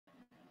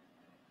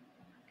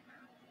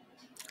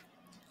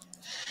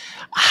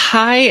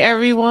Hi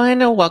everyone,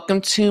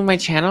 welcome to my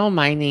channel.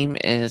 My name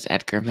is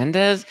Edgar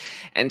Mendez,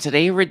 and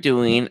today we're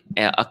doing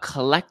a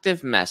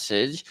collective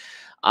message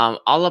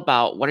all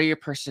about what are your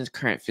person's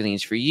current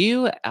feelings for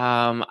you.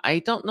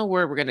 I don't know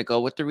where we're going to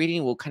go with the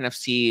reading. We'll kind of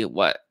see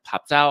what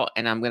pops out,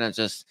 and I'm going to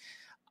just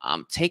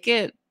take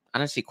it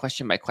honestly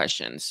question by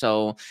question.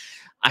 So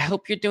I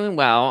hope you're doing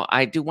well.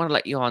 I do want to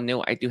let you all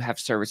know I do have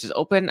services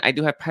open. I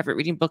do have private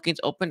reading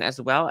bookings open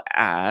as well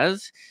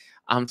as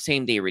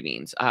same day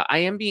readings. I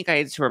am being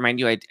guided to remind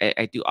you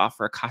I do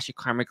offer Akashic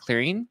karma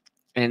clearing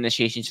and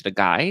initiation to the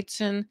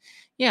guides. And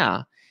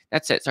yeah,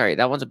 that's it. Sorry,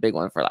 that one's a big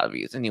one for a lot of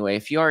you. Anyway,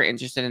 if you are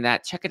interested in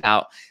that, check it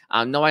out.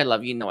 Know I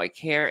love you, know I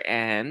care.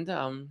 And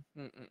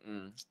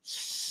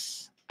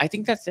I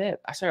think that's it.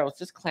 Sorry, I was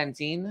just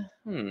cleansing.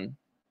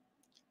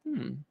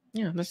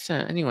 Yeah, that's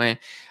it. Anyway,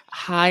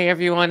 hi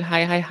everyone.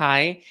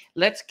 Hi.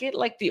 Let's get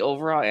like the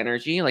overall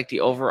energy, like the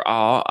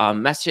overall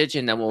message,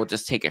 and then we'll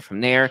just take it from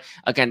there.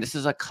 Again, this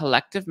is a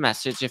collective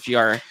message. If you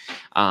are,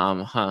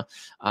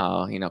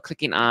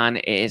 clicking on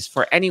is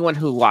for anyone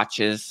who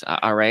watches.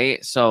 All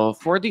right. So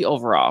for the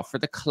overall, for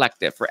the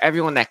collective, for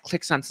everyone that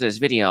clicks onto this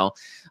video,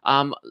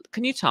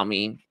 can you tell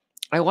me?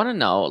 I want to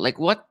know,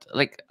 what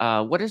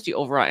is the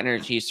overall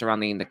energy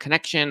surrounding the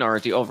connection, or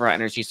the overall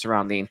energy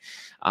surrounding?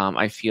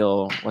 I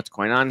feel what's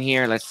going on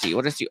here. Let's see.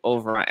 What is the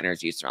overall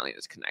energy surrounding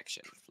this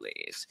connection,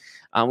 please?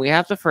 We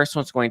have the first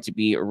one's going to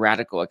be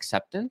radical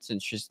acceptance.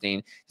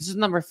 Interesting. This is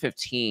number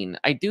 15.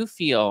 I do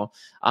feel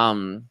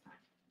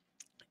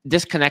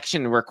this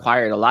connection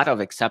required a lot of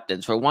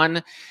acceptance. For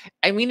one,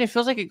 I mean, it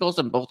feels like it goes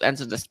on both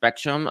ends of the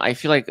spectrum. I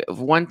feel like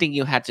one thing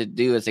you had to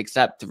do is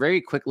accept very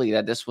quickly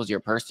that this was your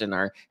person,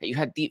 or that you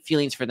had deep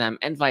feelings for them,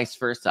 and vice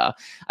versa.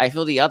 I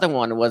feel the other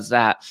one was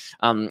that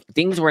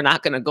things were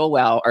not going to go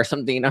well, or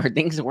something, or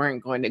things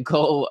weren't going to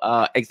go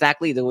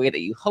exactly the way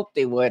that you hoped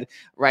they would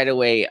right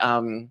away.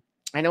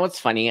 I know it's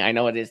funny. I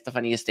know it is the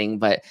funniest thing,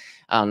 but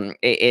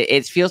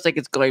it feels like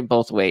it's going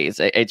both ways.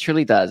 It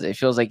truly does. It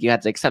feels like you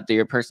had to accept that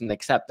your person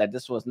accept that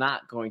this was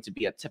not going to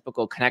be a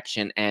typical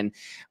connection. And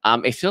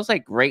it feels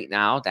like right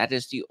now that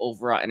is the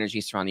overall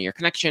energy surrounding your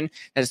connection.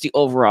 That is the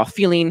overall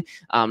feeling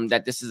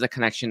that this is a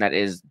connection that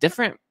is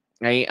different,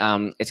 right?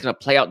 It's going to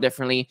play out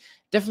differently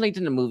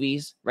than the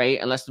movies, right?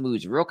 Unless the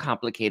movie's real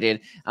complicated,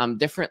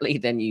 differently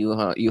than you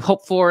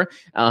hope for,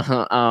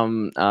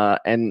 and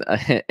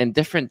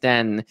different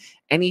than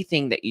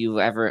anything that you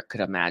ever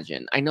could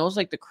imagine. I know it's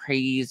like the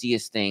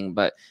craziest thing,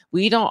 but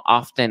we don't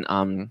often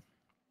I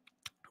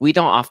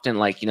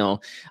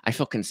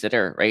feel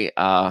consider, right,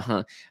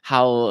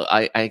 how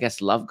I guess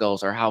love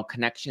goes, or how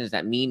connections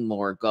that mean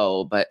more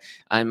go. But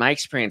in my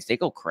experience, they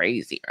go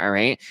crazy. All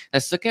right,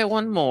 let's look at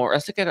one more.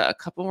 Let's look at a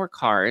couple more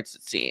cards.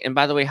 Let's see. And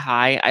by the way,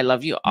 hi, I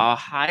love you all.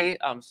 Hi,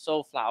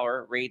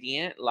 Soulflower,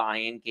 Radiant,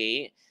 Lion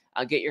Gate,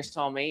 Get Your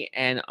Soulmate,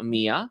 and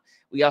Mia.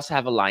 We also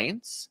have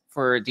Alliance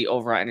for the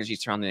overall energy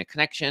surrounding the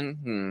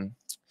connection.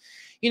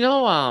 you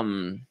know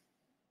um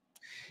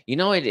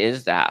it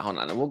is that. Hold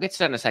on, we'll get to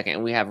that in a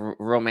second. We have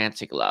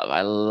romantic love.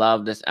 I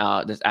love this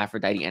this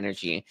Aphrodite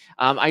energy.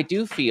 I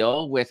do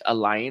feel with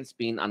Alliance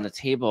being on the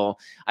table,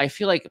 I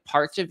feel like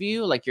parts of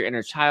you, like your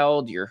inner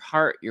child, your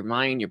heart, your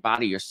mind, your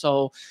body, your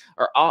soul,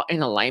 are all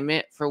in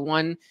alignment. For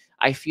one,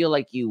 I feel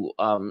like you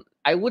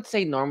I would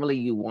say normally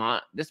you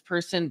want this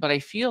person, but I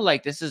feel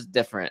like this is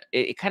different.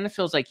 It kind of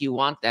feels like you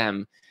want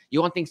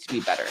things to be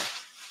better,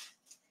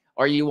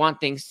 or you want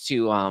things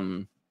to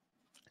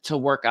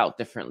work out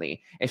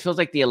differently. It feels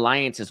like the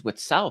alliance is with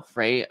self,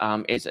 right?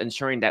 It's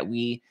ensuring that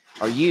we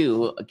or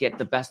you get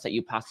the best that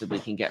you possibly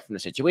can get from the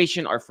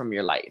situation or from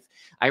your life.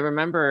 I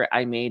remember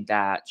I made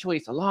that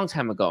choice a long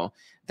time ago,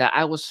 that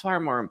I was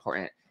far more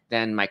important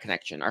than my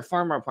connection, or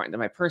far more important than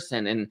my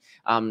person. And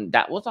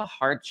that was a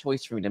hard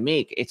choice for me to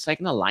make. It's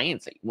like an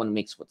alliance that one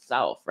makes with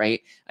self,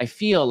 right? I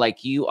feel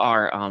like you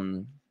are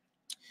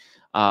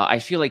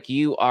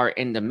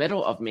in the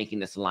middle of making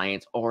this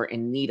alliance, or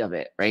in need of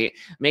it, right?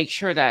 Make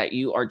sure that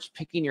you are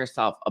picking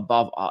yourself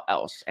above all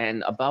else,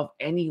 and above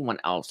anyone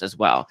else as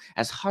well.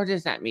 As hard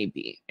as that may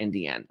be in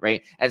the end,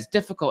 right? As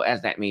difficult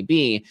as that may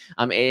be,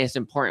 it is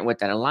important with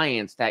that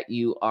alliance that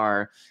you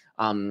are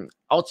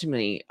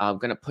ultimately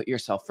going to put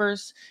yourself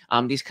first.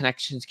 These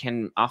connections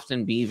can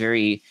often be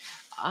very,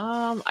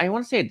 I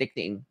want to say,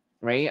 addicting,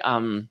 right?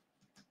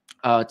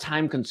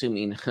 Time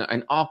consuming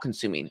and all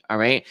consuming. All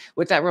right,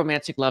 with that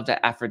romantic love,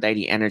 that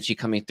Aphrodite energy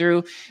coming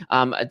through,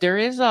 there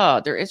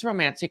is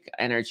romantic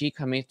energy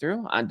coming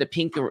through. The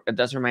pink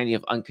does remind you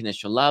of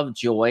unconditional love,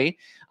 joy.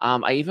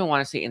 I even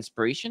want to say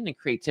inspiration and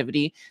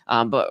creativity.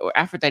 But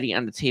Aphrodite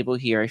on the table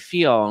here, I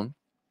feel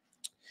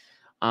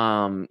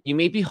you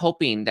may be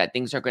hoping that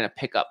things are going to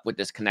pick up with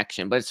this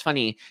connection, but it's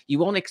funny, you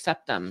won't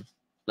accept them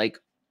like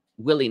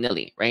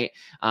willy-nilly, right?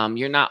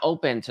 You're not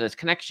open to this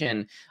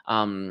connection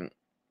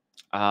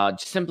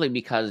simply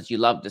because you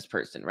love this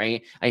person,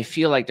 right? I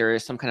feel like there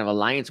is some kind of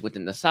alliance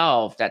within the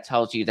self that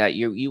tells you that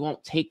you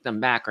won't take them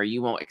back, or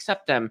you won't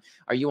accept them,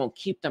 or you won't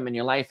keep them in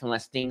your life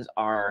unless things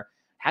are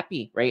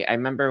happy, right? I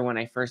remember when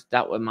I first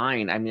dealt with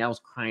mine, I mean, I was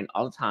crying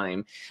all the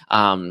time.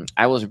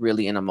 I was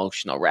really an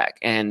emotional wreck.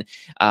 And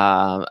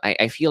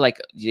I feel like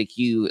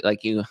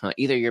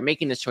either you're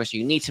making this choice or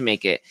you need to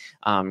make it.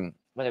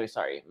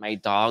 Sorry, my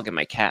dog and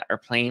my cat are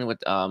playing with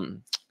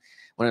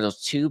one of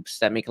those tubes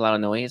that make a lot of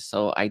noise.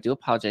 So I do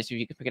apologize if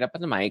you can pick it up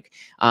on the mic.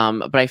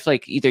 But I feel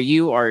like either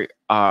you are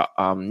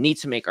need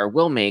to make or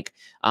will make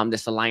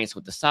this alliance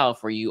with the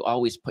self, where you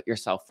always put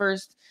yourself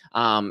first.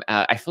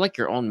 I feel like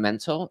your own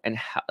mental and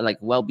like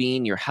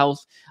well-being, your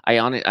health. I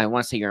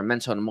want to say your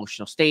mental and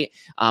emotional state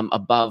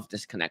above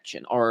this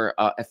connection. Or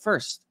at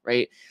first,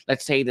 right?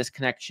 Let's say this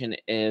connection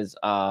is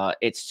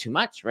it's too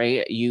much,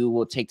 right? You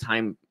will take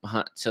time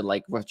to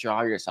like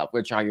withdraw yourself,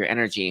 withdraw your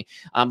energy.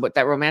 But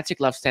that romantic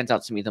love stands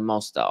out to me the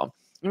most, though.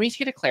 Let me just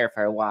get to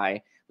clarify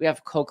why. We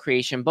have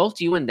co-creation.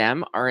 Both you and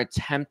them are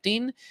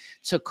attempting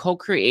to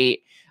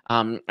co-create,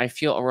 I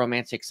feel, a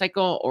romantic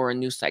cycle or a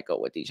new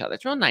cycle with each other.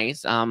 It's real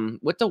nice.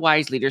 With the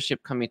wise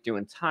leadership coming through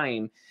in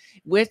time,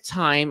 with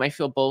time, I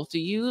feel both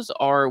of you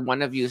or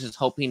one of you is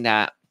hoping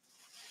that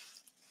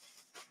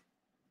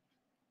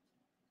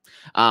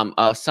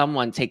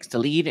someone takes the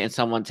lead and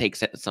someone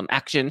takes some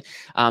action.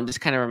 This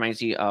kind of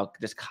reminds you of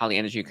this Kali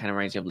energy, kind of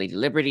reminds you of Lady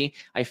Liberty.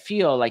 I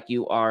feel like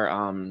you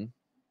are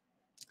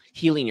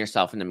healing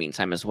yourself in the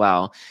meantime as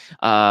well.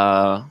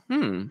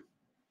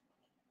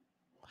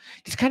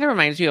 This kind of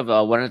reminds me of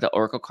one of the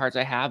oracle cards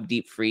I have,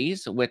 Deep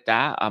Freeze. With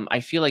that, I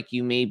feel like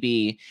there may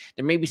be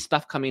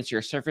stuff coming to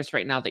your surface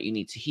right now that you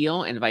need to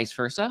heal, and vice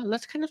versa.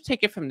 Let's kind of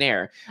take it from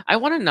there. I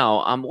want to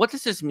know what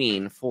does this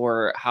mean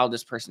for how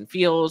this person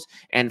feels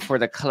and for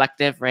the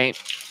collective, right?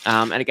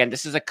 And again,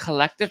 this is a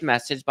collective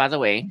message, by the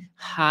way.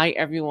 Hi,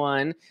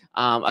 everyone.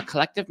 A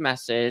collective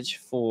message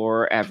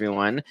for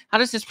everyone. How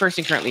does this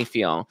person currently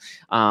feel?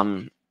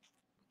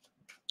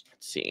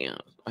 See.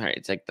 All right,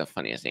 it's like the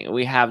funniest thing.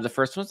 We have the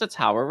first one's the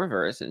Tower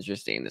reverse.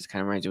 Interesting. This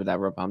kind of reminds you of that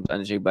Rapunzel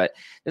energy, but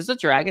this is a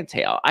dragon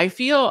tail. I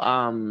feel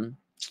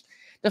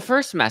the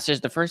first message,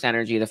 the first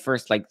energy, the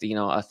first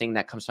a thing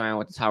that comes around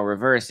with the Tower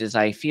reverse is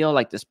I feel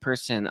like this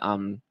person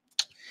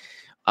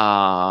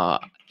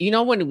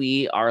when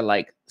we are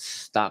like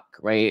stuck,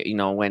 right?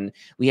 When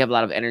we have a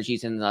lot of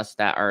energies in us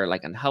that are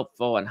like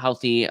unhelpful,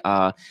 unhealthy,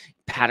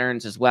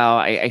 patterns as well.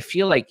 I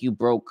feel like you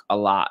broke a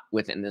lot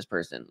within this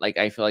person. Like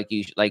I feel like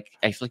you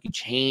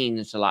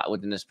changed a lot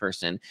within this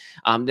person.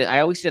 I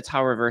always see the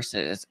Tower reverse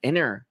as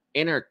inner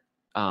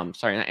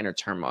sorry, not inner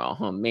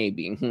turmoil,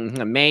 maybe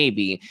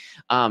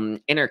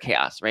inner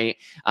chaos, right?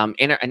 An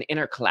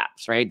inner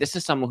collapse, right? This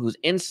is someone whose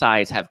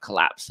insides have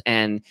collapsed,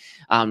 and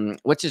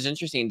which is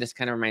interesting. This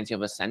kind of reminds you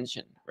of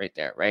ascension right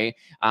there, right?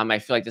 I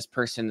feel like this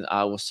person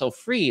was so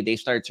free, they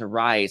started to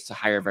rise to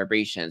higher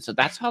vibrations. So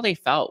that's how they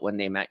felt when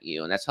they met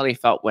you, and that's how they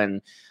felt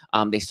when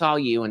they saw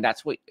you, and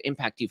that's what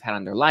impact you've had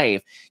on their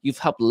life. You've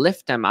helped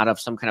lift them out of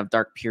some kind of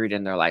dark period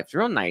in their life. It's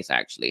real nice,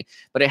 actually,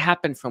 but it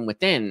happened from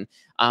within,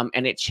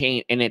 and it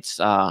changed, and it's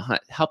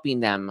helping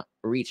them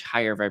reach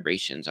higher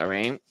vibrations. All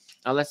right,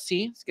 now let's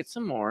see. Let's get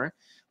some more.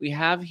 We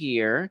have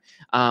here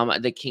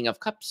the King of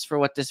Cups for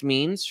what this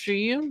means for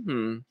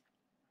you.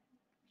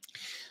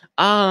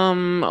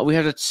 We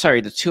have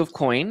the Two of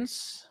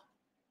Coins.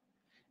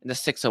 The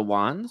Six of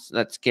Wands.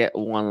 Let's get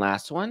one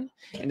last one.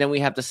 And then we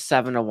have the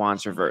Seven of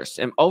Wands reversed.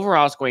 And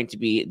overall, it's going to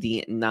be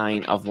the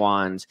Nine of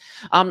Wands.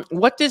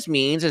 What this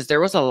means is there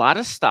was a lot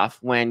of stuff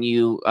when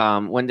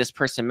this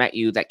person met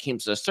you that came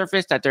to the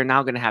surface that they're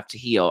now going to have to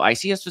heal. I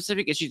see a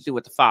specific issue to do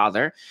with the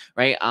father,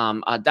 right?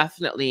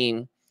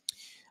 Definitely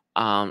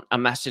a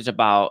message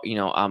about,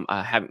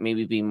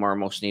 maybe being more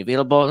emotionally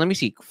available. Let me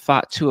see.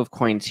 Two of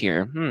Coins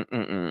here.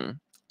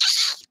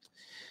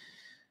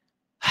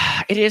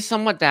 It is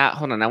somewhat that.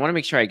 Hold on, I want to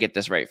make sure I get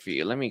this right for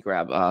you. Let me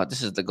grab.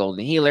 This is the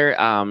Golden Healer.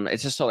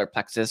 It's a solar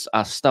plexus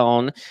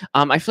stone.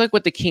 I feel like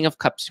with the King of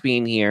Cups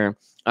being here,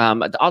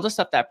 all the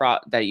stuff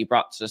that you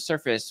brought to the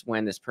surface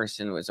when this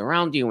person was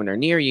around you, when they're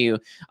near you.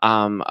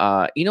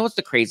 What's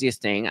the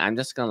craziest thing? I'm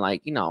just gonna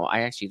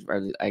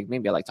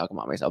maybe I like talking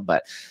about myself,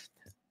 but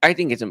I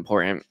think it's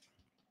important.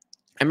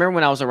 I remember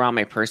when I was around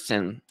my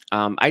person,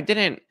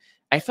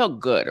 I felt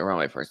good around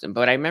my person,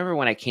 but I remember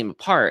when I came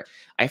apart,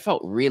 I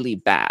felt really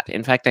bad.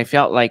 In fact, I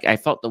felt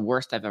the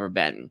worst I've ever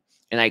been.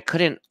 And I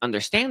couldn't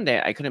understand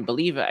it. I couldn't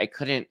believe it. I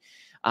couldn't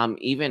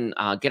even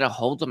get a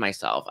hold of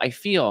myself. I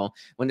feel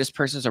when this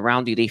person's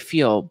around you, they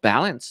feel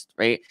balanced,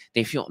 right?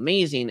 They feel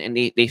amazing, and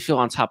they feel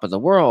on top of the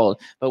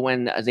world. But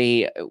when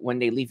they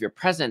leave your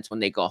presence, when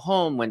they go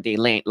home, when they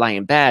lie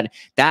in bed,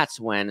 that's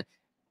when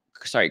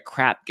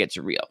crap gets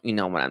real. You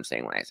know what I'm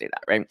saying when I say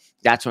that, right?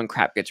 That's when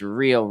crap gets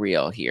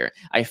real here.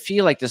 I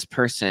feel like this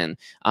person,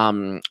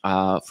 for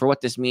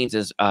what this means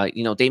is,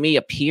 they may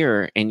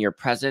appear in your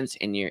presence,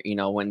 in your,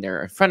 when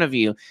they're in front of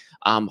you,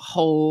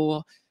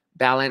 whole,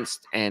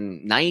 balanced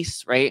and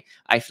nice, right?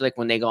 I feel like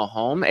when they go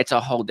home, it's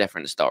a whole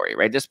different story,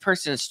 right? This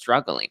person is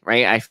struggling,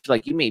 right? I feel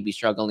like you may be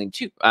struggling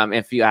too,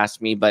 if you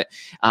ask me. But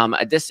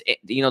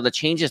the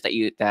changes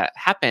that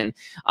happen,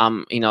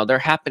 they're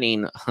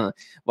happening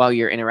while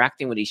you're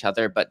interacting with each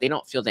other, but they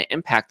don't feel the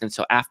impact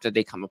until after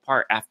they come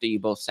apart, after you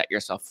both set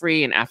yourself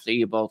free, and after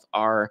you both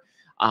are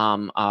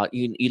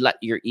you let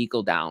your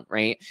ego down,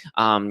 right?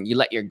 You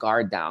let your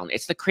guard down.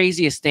 It's the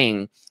craziest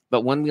thing.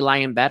 But when we lie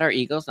in bed, our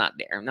ego's not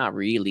there. Not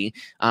really.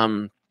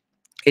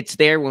 It's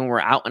there when we're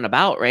out and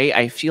about, right?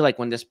 I feel like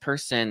when this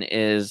person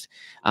is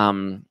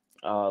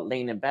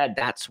laying in bed,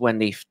 that's when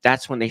they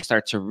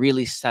start to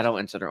really settle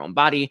into their own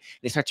body.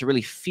 They start to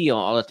really feel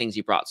all the things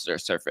you brought to their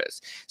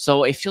surface.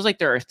 So it feels like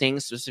there are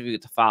things specifically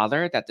with the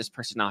father that this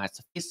person now has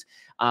to face.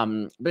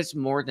 But it's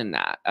more than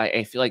that.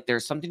 I feel like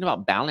there's something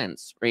about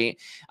balance, right?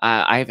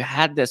 I've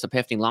had this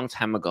epiphany a long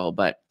time ago,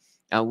 but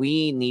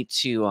we need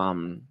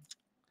to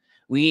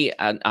we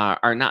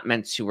are not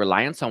meant to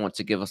rely on someone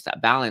to give us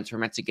that balance. We're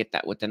meant to get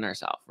that within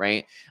ourselves,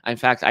 right? In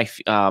fact,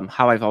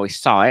 how I've always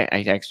saw it,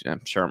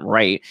 I'm sure I'm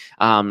right.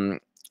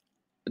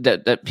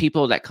 The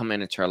people that come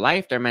into our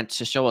life, they're meant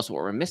to show us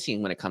what we're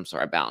missing when it comes to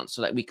our balance,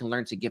 so that we can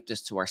learn to give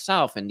this to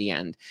ourselves in the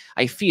end.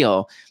 I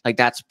feel like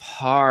that's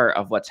part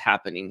of what's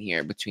happening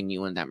here between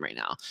you and them right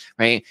now,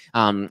 right?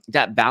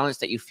 That balance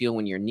that you feel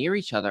when you're near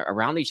each other,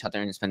 around each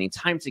other, and spending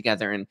time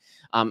together, and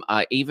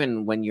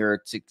even when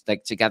you're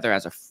together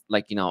as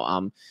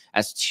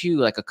as two,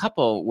 like a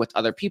couple with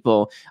other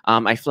people,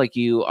 I feel like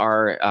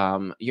you're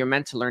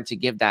meant to learn to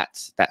give that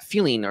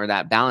feeling or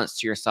that balance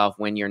to yourself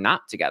when you're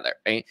not together,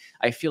 right?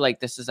 I feel like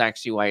this is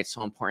actually why it's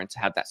so important to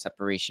have that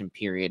separation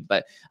period.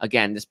 But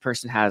again, this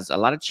person has a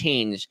lot of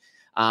change.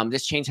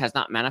 This change has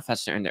not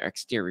manifested in their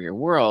exterior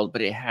world,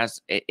 but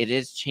it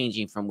is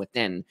changing from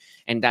within,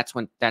 and that's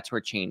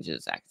where change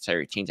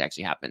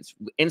actually happens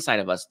inside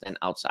of us than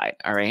outside.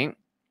 All right.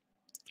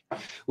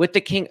 With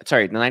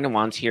the Nine of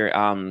Wands here,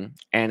 and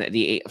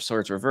the Eight of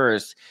Swords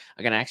reverse.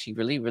 Again, I actually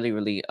really, really,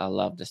 really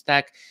love this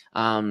deck.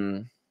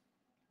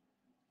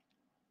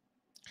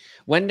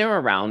 When they're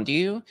around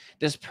you,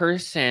 this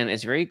person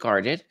is very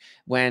guarded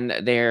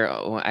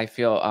I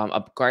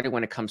feel guarded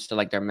when it comes to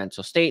like their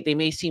mental state. They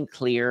may seem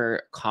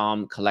clear,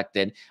 calm,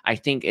 collected. I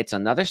think it's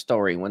another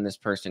story when this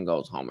person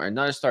goes home, or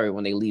another story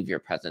when they leave your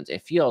presence.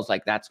 It feels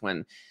like that's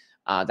when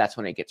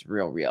it gets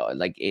real.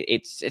 Like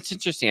it's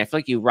interesting. I feel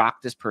like you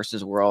rock this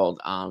person's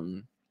world.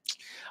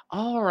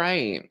 All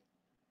right.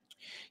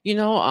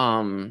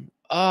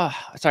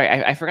 Sorry,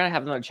 I forgot I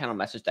have another channel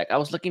message deck. I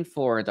was looking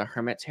for the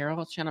Hermit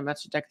Tarot channel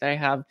message deck that I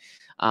have.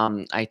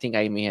 I think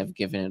I may have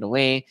given it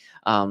away.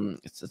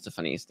 It's the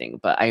funniest thing,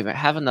 but I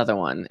have another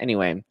one.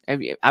 Anyway,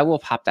 I will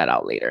pop that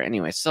out later.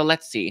 Anyway, so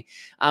let's see.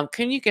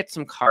 Can you get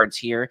some cards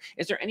here?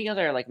 Is there any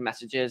other like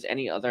messages?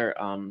 Any other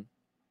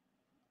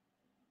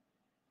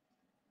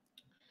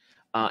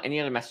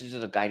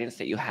messages of guidance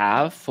that you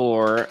have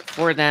for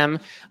them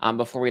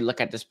before we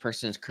look at this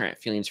person's current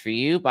feelings for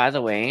you? By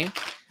the way,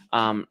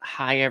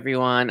 hi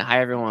everyone.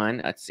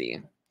 Let's see.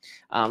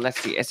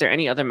 Is there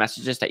any other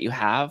messages that you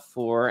have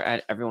for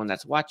everyone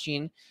that's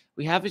watching?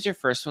 We have your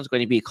first one's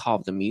going to be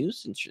called the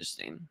Muse.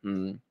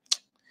 Interesting.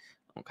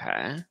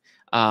 Okay.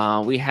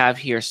 We have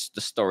here the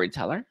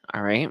Storyteller.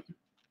 All right.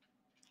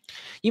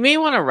 You may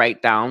want to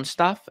write down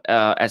stuff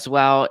as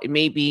well. It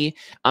may be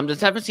the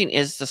 17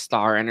 is the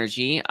star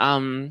energy.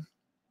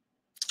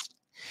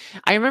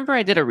 I remember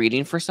I did a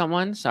reading for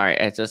someone. Sorry,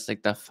 it's just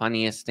like the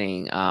funniest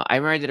thing. I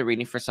remember I did a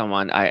reading for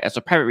someone. It's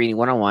a private reading,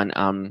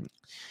 one-on-one.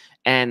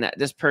 And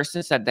this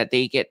person said that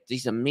they get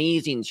these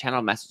amazing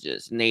channel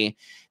messages, and they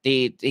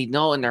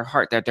know in their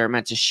heart that they're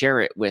meant to share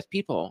it with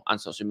people on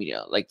social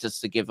media, like just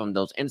to give them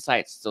those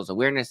insights, those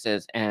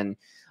awarenesses, and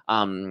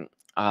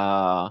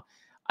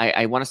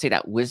I want to say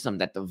that wisdom,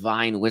 that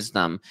divine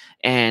wisdom.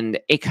 And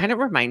it kind of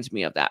reminds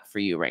me of that for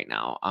you right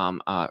now,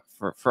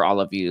 for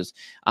all of you.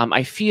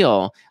 I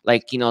feel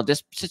like,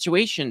 this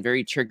situation,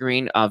 very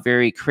triggering,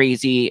 very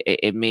crazy.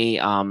 It may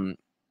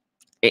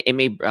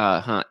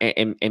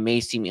it may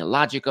seem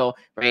illogical,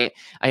 right?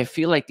 I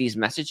feel like these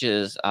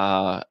messages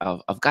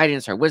of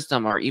guidance or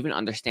wisdom or even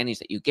understandings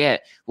that you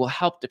get will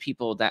help the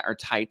people that are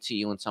tied to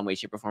you in some way,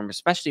 shape, or form,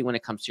 especially when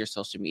it comes to your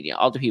social media.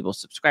 All the people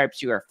subscribe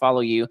to you or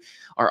follow you,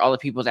 or all the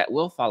people that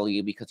will follow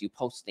you because you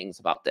post things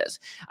about this.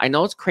 I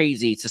know it's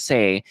crazy to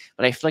say,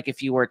 but I feel like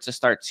if you were to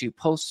start to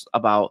post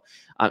about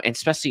and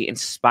especially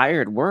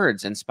inspired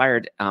words,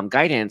 inspired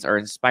guidance, or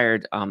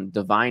inspired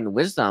divine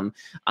wisdom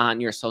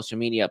on your social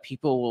media,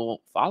 people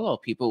will follow,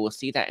 people will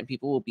see that, and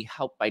people will be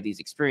helped by these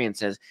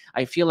experiences.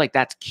 I feel like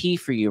that's key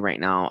for you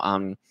right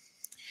now.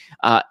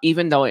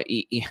 Even though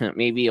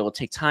maybe it will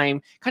take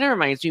time, kind of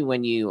reminds me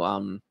when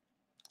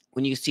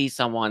you see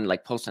someone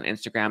like post on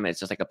Instagram and it's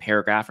just like a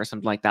paragraph or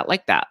something like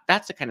that.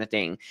 That's the kind of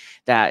thing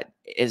that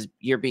is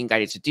you're being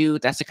guided to do.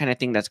 That's the kind of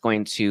thing that's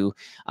going to,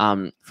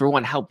 for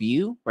one, help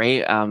you,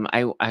 right?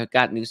 I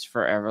got news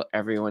for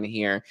everyone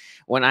here.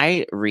 When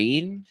I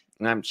read,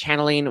 when I'm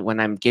channeling, when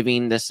I'm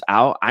giving this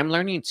out, I'm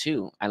learning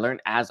too. I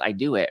learn as I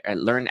do it. I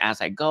learn as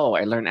I go.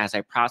 I learn as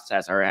I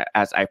process or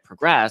as I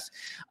progress.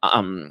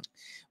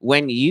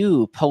 When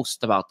you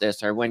post about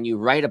this or when you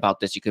write about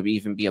this, it could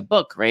even be a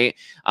book, right?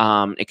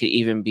 It could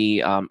even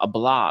be a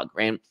blog,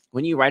 right?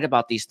 When you write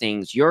about these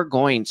things, you're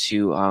going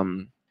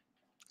to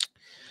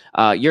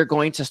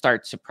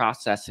start to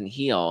process and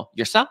heal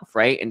yourself,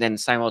 right? And then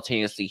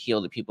simultaneously heal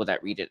the people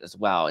that read it as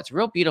well. It's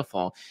real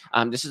beautiful.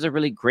 This is a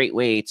really great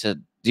way to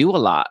do a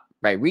lot,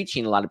 right?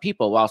 Reaching a lot of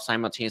people while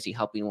simultaneously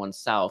helping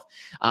oneself.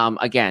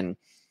 Again,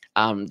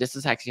 this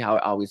is actually how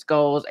it always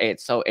goes.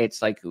 It's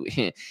like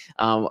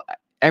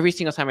every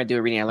single time I do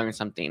a reading, I learn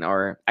something,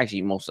 or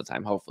actually most of the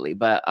time, hopefully.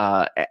 But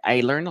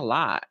I learn a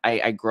lot.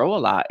 I grow a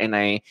lot, and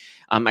I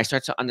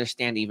start to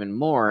understand even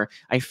more.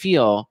 I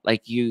feel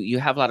like you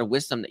have a lot of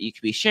wisdom that you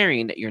could be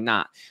sharing that you're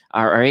not.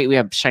 All right, we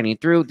have shining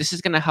through. This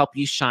is going to help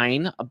you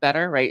shine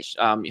better, right?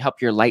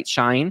 Help your light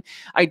shine.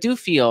 I do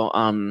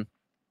feel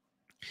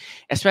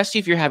especially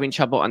if you're having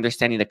trouble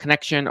understanding the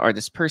connection or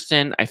this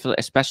person. I feel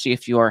especially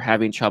if you are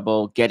having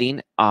trouble getting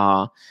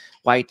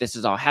why this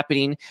is all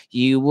happening,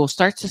 you will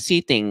start to see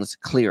things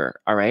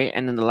clearer. All right.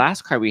 And then the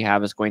last card we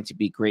have is going to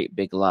be Great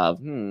Big Love.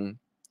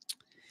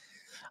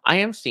 I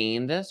am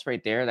seeing this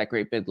right there, that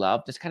Great Big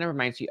Love. This kind of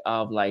reminds me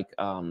of like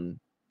of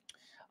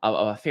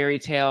a fairy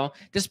tale.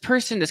 This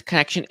person, this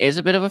connection is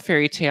a bit of a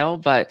fairy tale,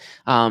 but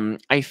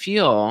I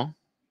feel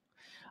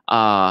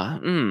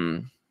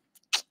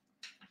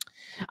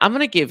I'm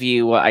gonna give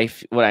you what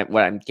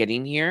I'm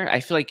getting here. I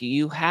feel like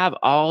you have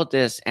all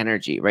this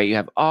energy, right? You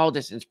have all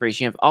this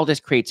inspiration, you have all this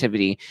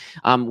creativity.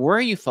 Where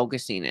are you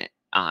focusing it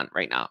on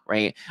right now,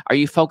 right? Are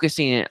you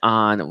focusing it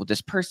on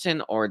this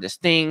person or this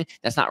thing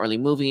that's not really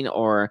moving,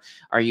 or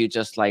are you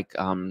just like,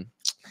 sorry,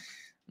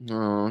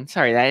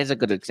 that is a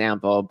good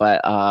example,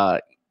 but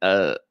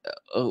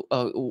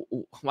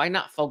why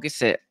not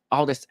focus it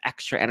all this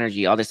extra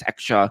energy, all this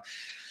extra?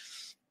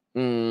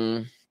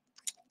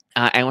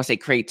 I want to say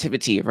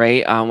creativity,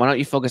 right? Why don't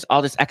you focus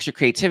all this extra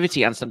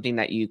creativity on something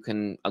that you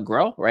can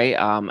grow, right?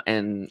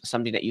 And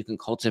something that you can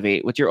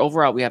cultivate. With your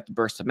overall, we have the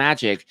burst of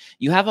magic.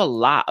 You have a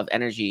lot of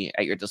energy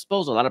at your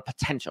disposal, a lot of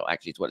potential,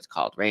 actually, is what it's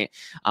called, right?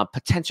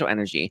 Potential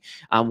energy.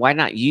 Why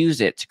not use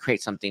it to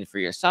create something for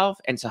yourself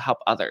and to help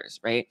others,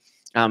 right?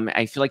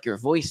 I feel like your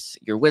voice,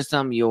 your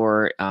wisdom,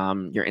 your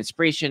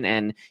inspiration,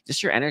 and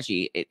just your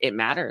energy, it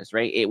matters,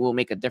 right? It will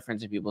make a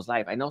difference in people's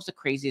life. I know it's the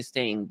craziest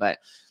thing, but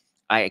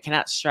I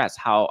cannot stress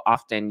how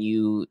often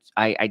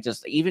I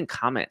just, even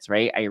comments,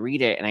 right? I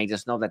read it and I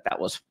just know that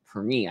was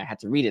for me. I had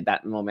to read it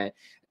that moment.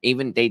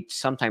 Even they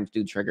sometimes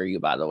do trigger you,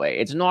 by the way.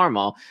 It's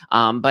normal.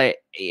 But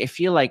I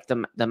feel like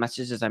the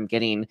messages I'm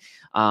getting,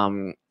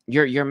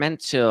 you're meant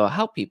to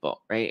help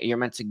people, right? You're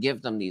meant to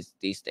give them these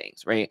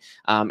things, right?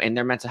 And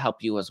they're meant to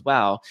help you as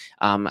well.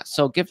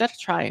 So give that a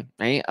try,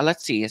 right?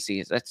 Let's see.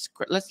 Let's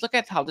look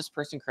at how this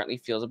person currently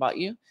feels about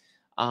you.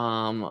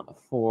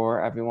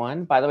 For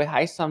everyone, by the way,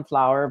 hi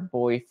Sunflower,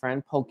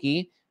 boyfriend,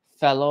 Pokey,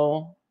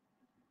 fellow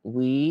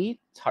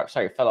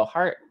fellow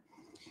heart,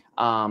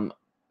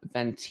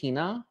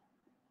 Ventina,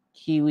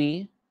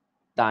 Kiwi,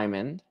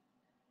 Diamond.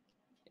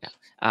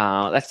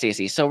 Yeah. Let's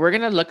see. So we're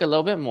gonna look a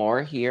little bit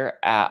more here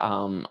at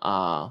sorry,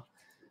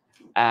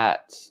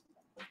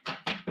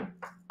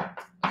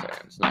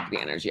 I'm just knocking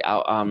the energy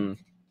out.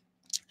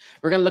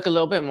 We're going to look a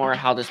little bit more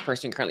how this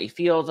person currently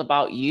feels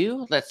about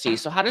you. Let's see.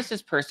 So how does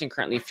this person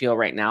currently feel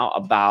right now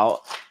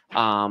about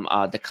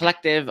the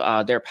collective?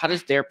 How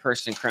does their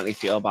person currently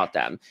feel about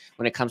them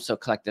when it comes to a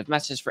collective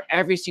message for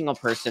every single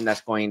person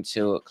that's going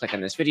to click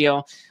on this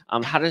video?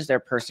 How does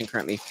their person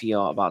currently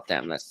feel about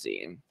them? Let's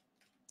see.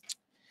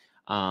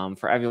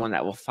 For everyone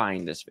that will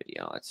find this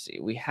video, let's see.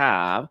 We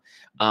have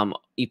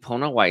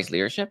Epona Wise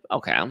Leadership.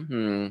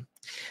 Okay.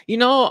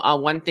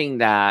 One thing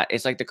that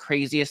is like the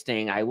craziest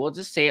thing, I will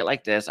just say it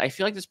like this. I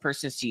feel like this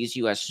person sees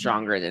you as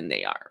stronger than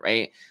they are,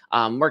 right?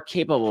 More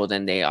capable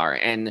than they are,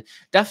 and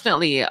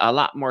definitely a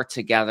lot more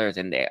together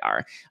than they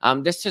are.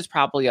 This is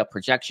probably a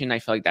projection. I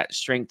feel like that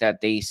strength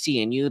that they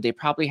see in you, they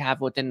probably have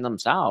within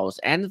themselves,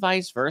 and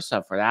vice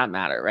versa for that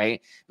matter,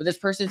 right? But this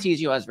person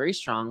sees you as very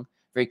strong,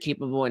 very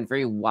capable, and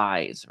very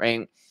wise,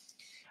 right?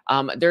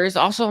 There is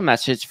also a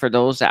message for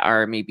those that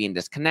are maybe in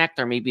disconnect,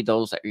 or maybe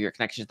those that your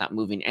connection is not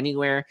moving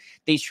anywhere.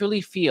 They truly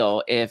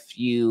feel if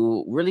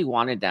you really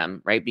wanted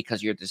them, right,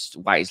 because you're this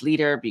wise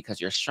leader, because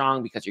you're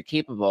strong, because you're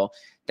capable,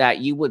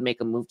 that you would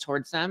make a move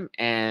towards them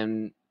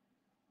and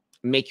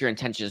make your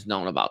intentions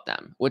known about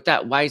them. With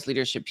that wise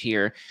leadership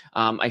here,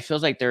 I feel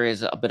like there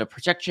is a bit of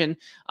projection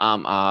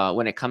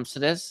when it comes to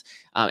this.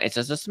 It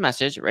says this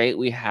message, right?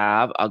 We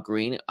have a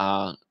green,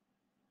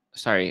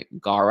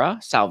 Gara,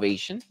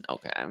 salvation.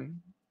 Okay.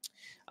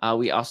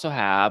 We also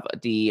have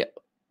the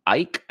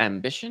Ike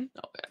Ambition.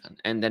 Okay.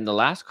 And then the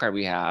last card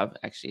we have,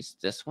 actually, is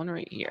this one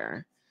right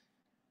here.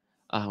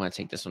 I'm going to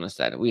take this one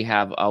instead. We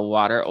have a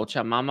Water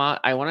Ochamama.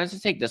 I wanted to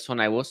take this one.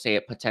 I will say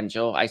it,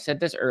 potential. I said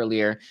this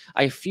earlier.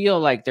 I feel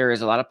like there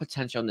is a lot of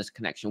potential in this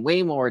connection,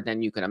 way more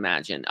than you can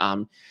imagine.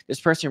 This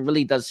person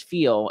really does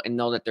feel and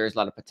know that there's a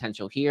lot of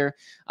potential here.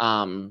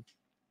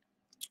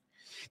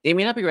 They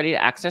may not be ready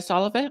to access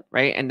all of it,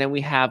 right? And then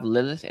we have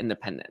Lilith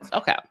independence.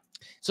 Okay.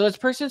 So this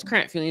person's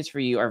current feelings for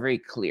you are very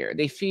clear.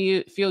 They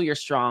feel you're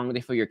strong.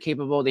 They feel you're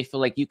capable. They feel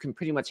like you can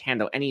pretty much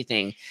handle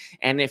anything.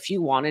 And if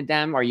you wanted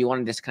them or you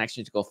wanted this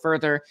connection to go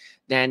further,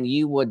 then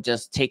you would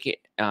just take it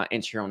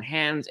into your own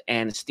hands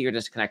and steer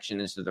this connection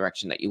into the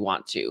direction that you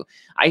want to.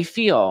 I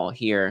feel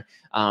here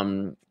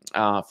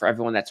for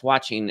everyone that's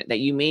watching that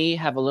you may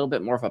have a little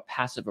bit more of a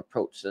passive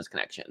approach to this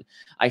connection.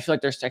 I feel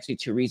like there's actually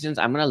two reasons.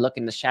 I'm going to look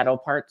in the shadow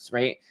parts,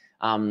 right?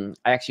 I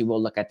actually will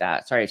look at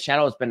that. Sorry,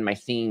 shadow has been my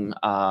theme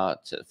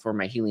for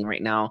my healing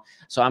right now.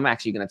 So I'm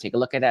actually going to take a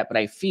look at that. But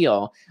I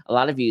feel a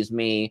lot of you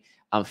may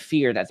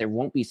fear that there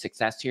won't be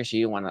success here. So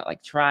you want to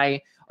like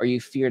try, or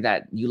you fear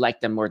that you like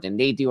them more than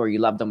they do, or you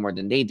love them more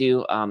than they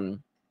do.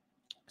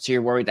 So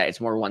you're worried that it's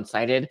more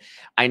one-sided.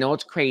 I know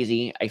it's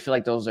crazy. I feel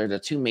like those are the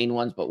two main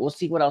ones, but we'll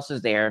see what else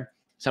is there.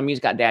 Some of you's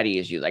got daddy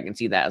issues. I can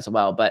see that as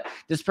well. But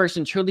this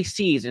person truly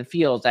sees and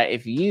feels that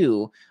if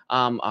you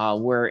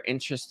were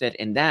interested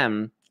in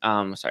them,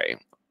 sorry,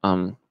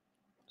 thank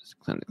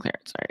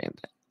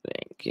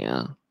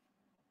you.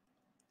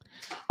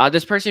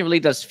 This person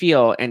really does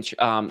feel, and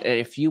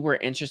if you were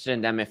interested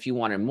in them, if you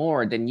wanted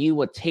more, then you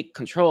would take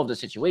control of the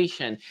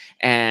situation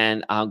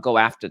and go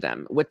after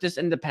them. With this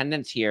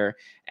independence here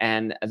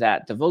and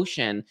that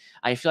devotion,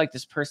 I feel like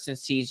this person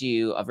sees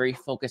you very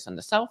focused on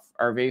the self,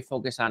 or very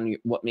focused on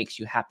what makes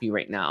you happy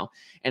right now.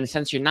 And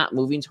since you're not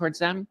moving towards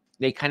them,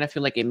 they kind of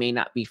feel like it may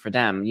not be for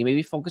them. You may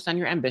be focused on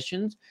your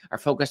ambitions or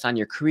focused on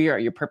your career or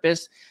your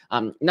purpose.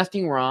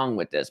 Nothing wrong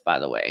with this, by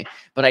the way.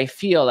 But I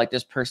feel like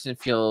this person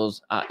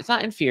feels, it's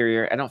not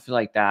inferior. I don't feel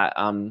like that.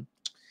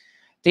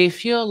 They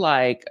feel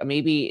like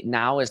maybe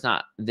now is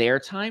not their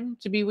time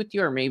to be with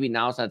you, or maybe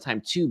now is not the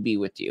time to be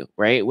with you,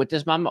 right? With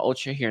this Mama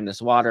Ultra here in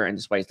this water and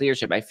this wise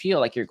leadership, I feel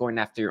like you're going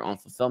after your own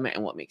fulfillment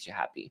and what makes you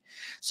happy.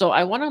 So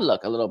I want to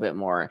look a little bit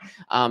more.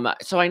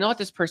 So I know that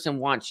this person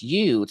wants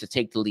you to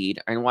take the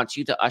lead and wants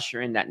you to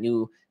usher in that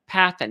new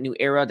path, that new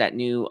era, that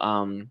new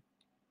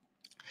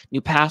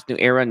path, new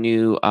era,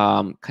 new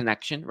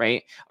connection,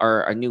 right?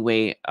 Or a new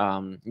way,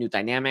 new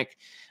dynamic,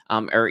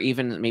 or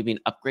even maybe an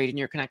upgrade in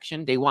your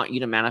connection. They want you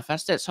to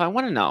manifest it. So I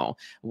want to know,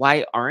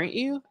 why aren't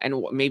you?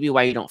 And maybe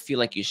why you don't feel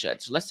like you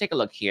should. So let's take a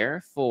look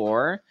here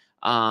for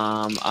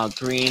a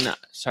green,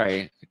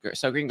 sorry.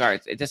 So green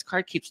guards, this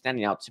card keeps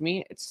standing out to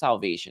me. It's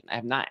salvation. I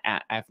have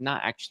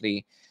not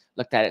actually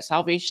looked at it.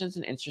 Salvation is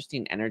an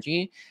interesting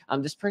energy.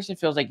 This person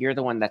feels like you're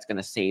the one that's going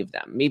to save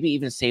them, maybe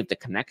even save the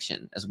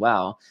connection as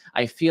well.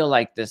 I feel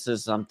like this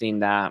is something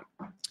that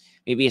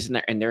maybe is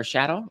in their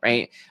shadow,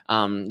 right?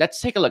 Let's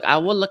take a look. I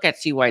will look at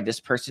see why this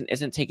person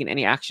isn't taking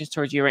any actions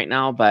towards you right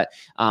now, but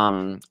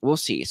we'll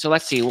see. So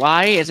let's see,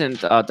 why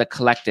isn't the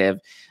collective?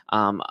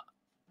 I'm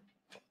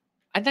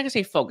not gonna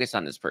say focus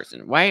on this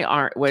person.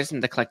 Why isn't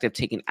the collective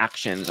taking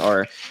actions,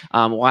 or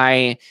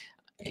why?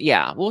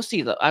 Yeah, we'll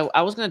see.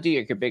 I was gonna do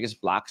your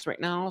biggest blocks right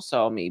now,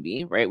 so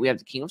maybe, right? We have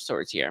the King of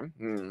Swords here.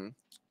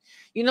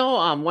 You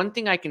know, one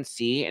thing I can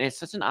see, and it's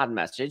such an odd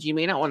message, you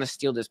may not want to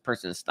steal this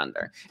person's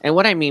thunder. And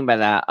what I mean by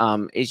that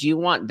is you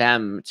want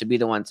them to be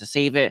the one to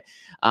save it.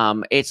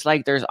 It's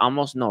like there's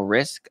almost no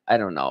risk. I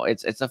don't know.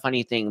 It's a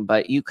funny thing,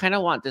 but you kind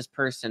of want this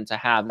person to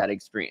have that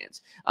experience.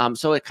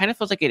 So it kind of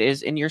feels like it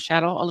is in your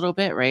shadow a little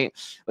bit, right?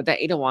 With that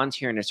Eight of Wands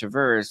here in its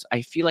reverse,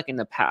 I feel like in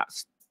the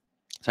past,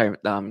 sorry,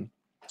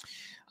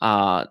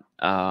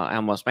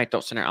 almost my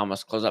throat center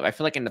almost closed up. I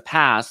feel like in the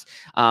past,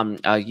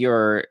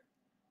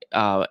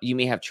 you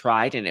may have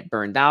tried and it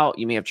burned out.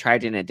 You may have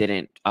tried and it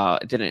didn't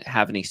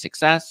have any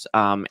success.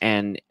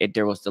 And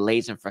there was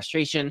delays and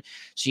frustration.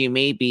 So you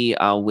may be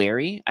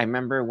wary. I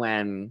remember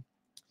when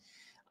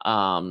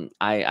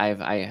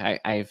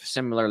I've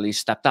similarly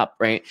stepped up,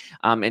 right?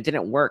 It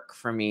didn't work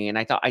for me, and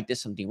I thought I did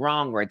something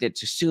wrong, or I did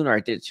too soon, or I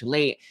did it too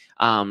late.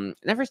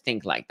 Never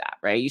think like that,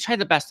 right? You try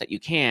the best that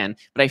you can,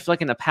 but I feel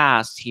like in the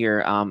past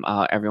here,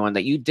 everyone,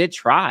 that you did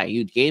try,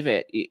 you gave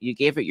it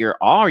your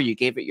all, or you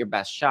gave it your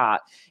best shot.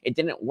 It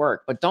didn't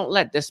work, but don't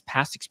let this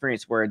past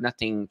experience where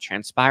nothing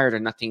transpired or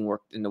nothing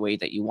worked in the way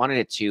that you wanted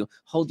it to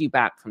hold you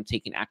back from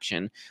taking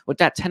action. With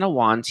that Ten of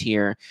Wands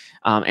here,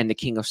 and the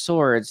King of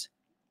Swords,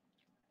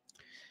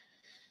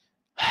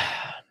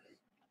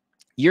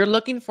 you're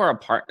looking for a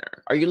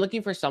partner. Are you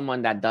looking for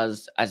someone that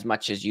does as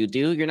much as you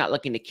do? You're not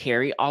looking to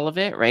carry all of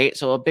it, right?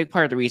 So a big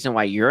part of the reason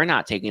why you're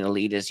not taking the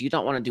lead is you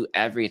don't want to do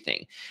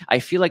everything. I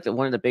feel like that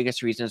one of the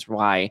biggest reasons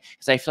why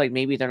is I feel like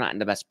maybe they're not in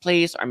the best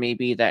place, or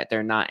maybe that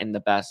they're not in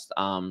the best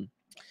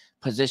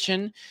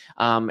position.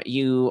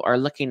 You are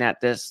looking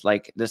at this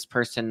like this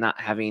person not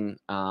having.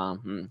 I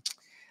feel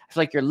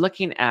like you're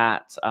looking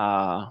at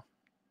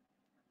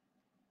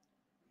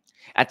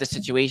the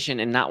situation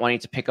and not wanting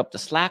to pick up the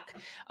slack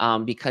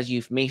because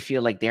you may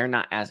feel like they're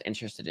not as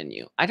interested in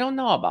you. I don't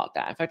know about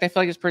that. In fact, I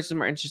feel like this person is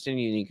more interested in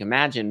you than you can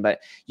imagine, but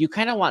you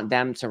kind of want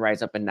them to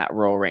rise up in that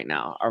role right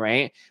now. All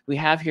right. We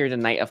have here the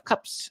Knight of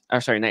Cups,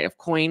 or sorry, Knight of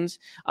Coins.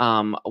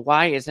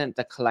 Why isn't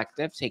the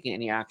collective taking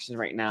any action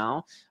right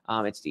now?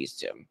 It's these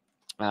two.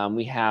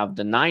 we have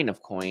the 9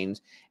 of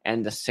coins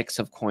and the 6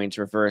 of coins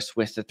reversed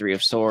with the 3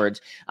 of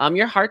swords.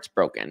 Your heart's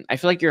broken. I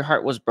feel like your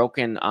heart was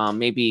broken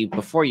maybe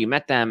before you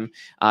met them,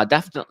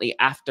 definitely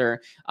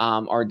after,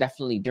 or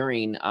definitely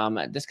during.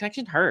 This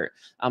connection hurt.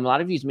 A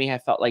lot of you may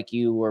have felt like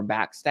you were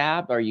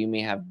backstabbed, or you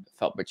may have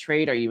felt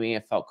betrayed, or you may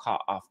have felt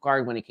caught off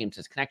guard when it came to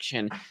this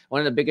connection.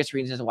 One of the biggest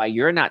reasons why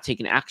you're not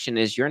taking action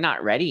is you're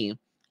not ready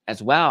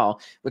as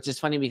well, which is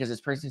funny because this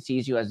person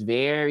sees you as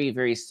very,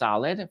 very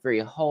solid, very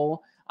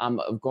whole,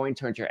 of going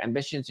towards your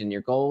ambitions and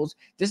your goals.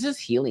 This is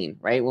healing,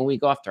 right? When we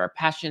go after our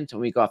passions,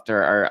 when we go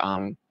after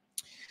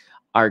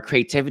our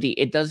creativity,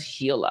 it does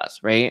heal us,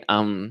 right?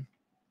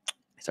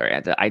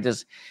 Sorry, I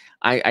just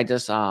I had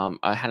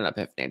an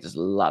epiphany. I just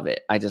love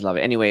it. I just love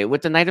it. Anyway,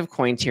 with the Knight of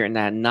Coins here and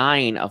that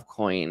 9 of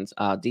coins,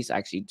 these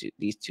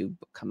two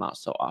come out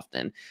so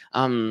often.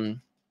 I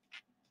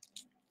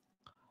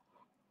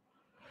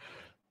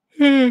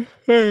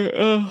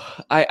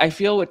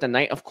feel with the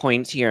Knight of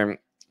Coins here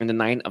and the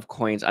 9 of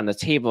coins on the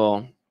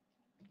table,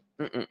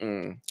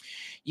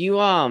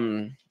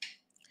 you're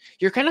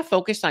kind of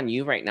focused on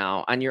you right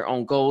now, on your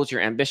own goals, your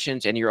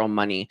ambitions, and your own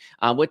money.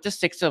 With the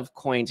 6 of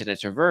coins in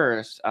its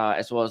reverse,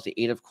 as well as the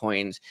 8 of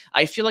coins,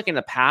 I feel like in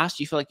the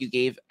past you feel like you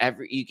gave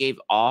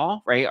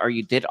all, right, or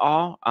you did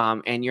all,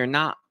 and you're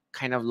not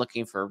kind of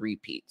looking for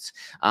repeats.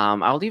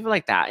 I'll leave it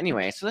like that.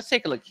 Anyway, so let's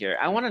take a look here.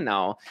 I want to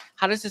know,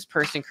 how does this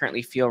person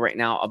currently feel right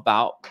now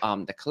about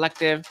the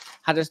collective?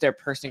 How does their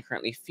person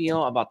currently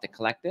feel about the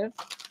collective?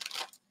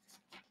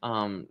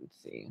 Let's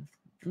see.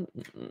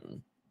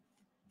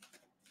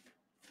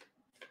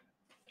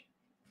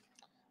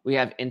 We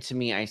have Into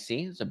Me, I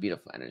See. It's a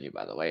beautiful energy,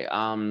 by the way.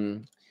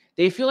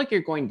 They feel like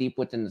you're going deep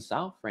within the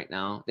self right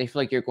now. They feel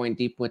like you're going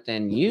deep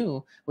within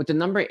you. With the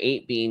number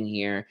 8 being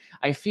here,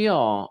 I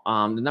feel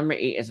the number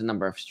 8 is a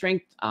number of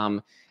strength.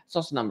 It's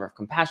also a number of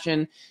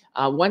compassion.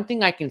 One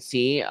thing I can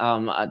see,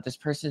 this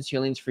person's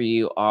feelings for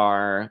you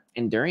are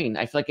enduring.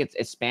 I feel like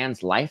it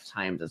spans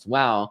lifetimes as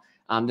well.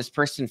 This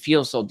person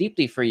feels so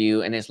deeply for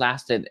you, and it's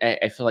lasted.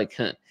 I feel like,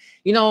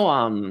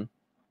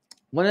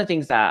 one of the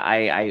things that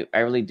I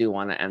really do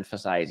want to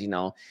emphasize,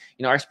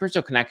 our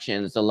spiritual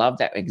connections, the love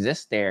that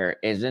exists there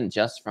isn't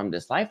just from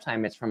this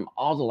lifetime, it's from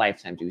all the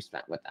lifetimes we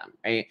spent with them,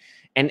 right?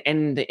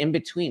 And the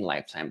in-between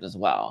lifetimes as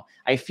well.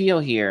 I feel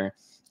here,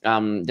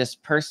 this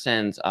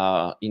person's,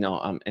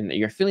 and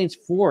your feelings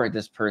for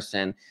this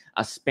person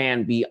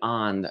span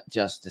beyond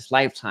just this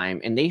lifetime,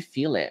 and they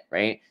feel it,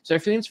 right? So their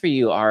feelings for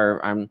you are,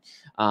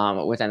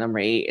 with that number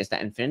 8, is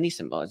that infinity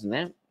symbol, isn't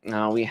it?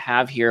 We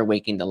have here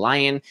Waking the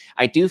Lion.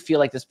 I do feel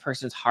like this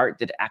person's heart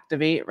did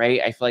activate,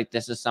 right? I feel like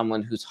this is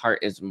someone whose heart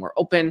is more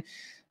open.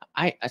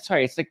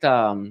 Sorry, it's like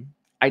I'm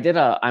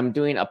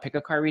doing a pick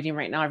a card reading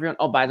right now, everyone.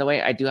 Oh, by the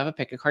way, I do have a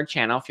pick a card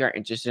channel. If you're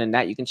interested in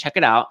that, you can check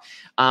it out.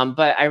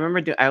 But I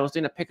remember I was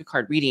doing a pick a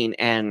card reading,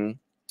 and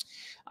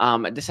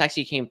this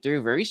actually came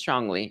through very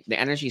strongly. The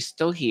energy is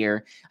still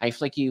here. I feel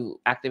like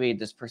you activated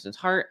this person's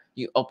heart.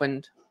 You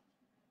opened.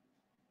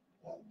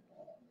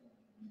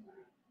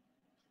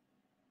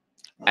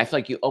 I feel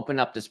like you open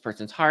up this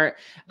person's heart,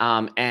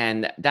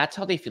 and that's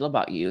how they feel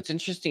about you. It's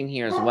interesting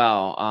here as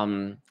well.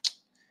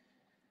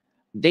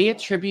 They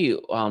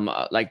attribute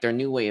like their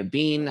new way of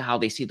being, how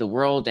they see the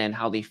world, and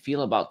how they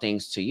feel about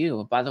things to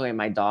you. By the way,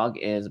 my dog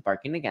is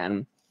barking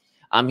again.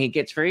 He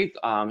gets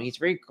he's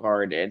very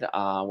guarded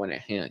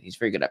he's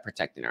very good at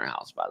protecting our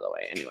house, by the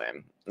way.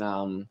 Anyway,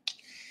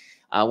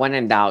 when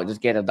in doubt, just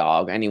get a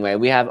dog. Anyway,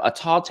 we have a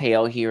tall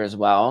tale here as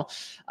well.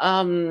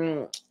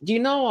 Do you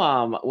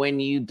know when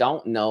you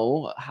don't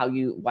know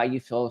why you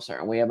feel a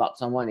certain way about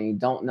someone, and you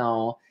don't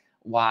know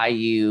why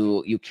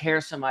you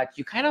care so much,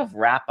 you kind of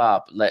wrap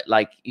up,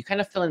 like you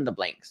kind of fill in the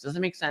blanks. Does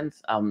it make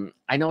sense?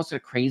 I know it's the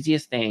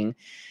craziest thing.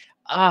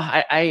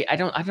 I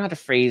don't know how to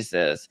phrase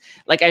this.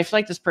 Like, I feel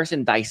like this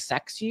person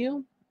dissects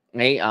you,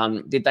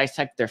 right? They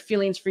dissect their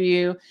feelings for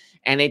you,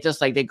 and they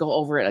just like they go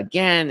over it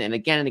again and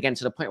again and again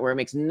to the point where it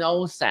makes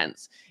no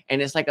sense,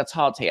 and it's like a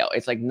tall tale.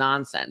 It's like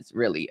nonsense,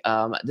 really.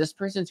 This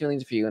person's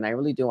feelings for you, and I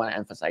really do want to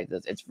emphasize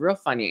this. It's real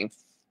funny.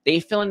 They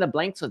fill in the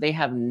blank, so they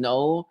have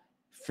no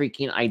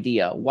freaking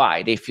idea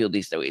why they feel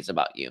these ways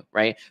about you,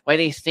 right? Why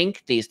they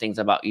think these things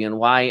about you, and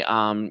why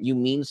you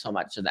mean so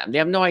much to them. They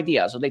have no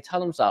idea, so they tell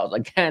themselves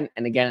again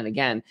and again and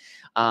again,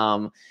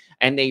 and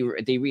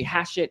they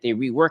rehash it, they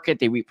rework it,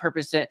 they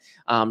repurpose it,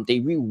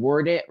 they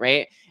reword it,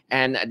 right?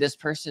 And this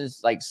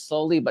person's like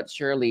slowly but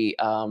surely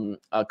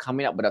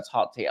coming up with a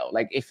tall tale.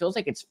 Like, it feels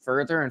like it's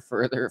further and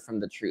further from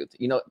the truth.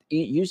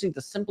 Usually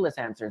the simplest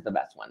answer is the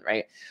best one,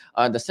 right?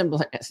 The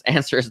simplest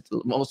answer is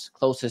the most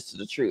closest to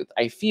the truth.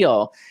 I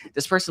feel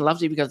this person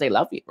loves you because they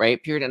love you,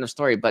 right? Period, end of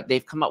story. But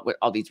they've come up with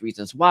all these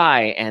reasons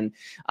why, and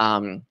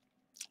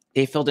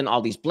they filled in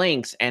all these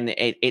blanks, and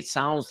it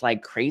sounds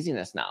like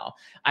craziness now.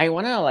 I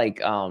want to like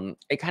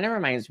it kind of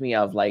reminds me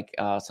of like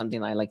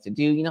something I like to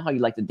do. You know how you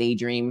like to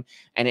daydream,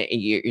 and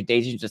your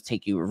daydreams just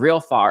take you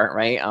real far,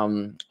 right?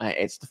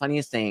 It's the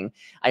funniest thing.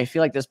 I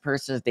feel like this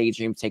person's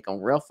daydreams take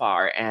them real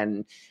far,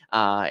 and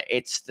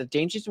it's the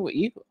dangers with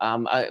you.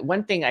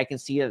 One thing I can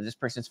see that this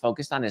person's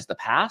focused on is the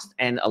past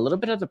and a little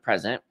bit of the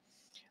present.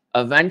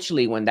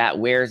 Eventually, when that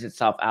wears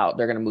itself out,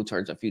 they're going to move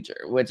towards the future,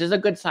 which is a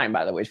good sign,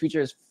 by the way.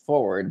 Future is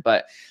forward,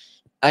 but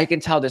I can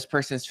tell this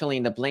person's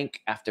filling the blank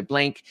after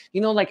blank,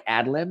 you know, like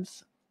ad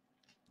libs.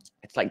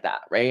 It's like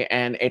that, right?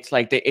 And it's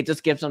like it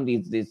just gives them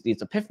these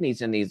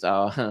epiphanies and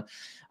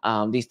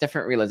these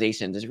different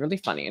realizations. It's really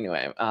funny.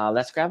 Anyway,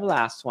 let's grab a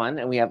last one,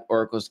 and we have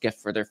Oracle's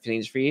gift for their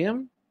feelings for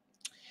you.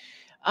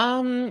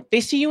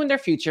 They see you in their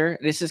future.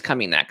 This is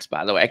coming next,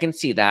 by the way. I can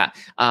see that.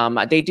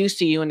 They do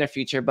see you in their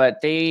future, but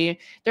they're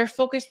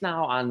focused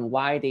now on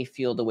why they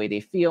feel the way they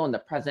feel in the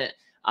present.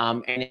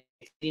 And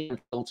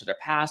go to their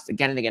past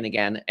again and again and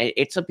again.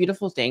 It's a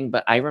beautiful thing,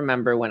 but I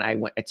remember when I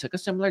took a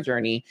similar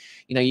journey.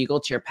 You know, you go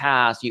to your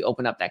past, you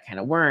open up that kind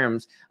of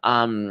worms.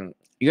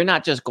 You're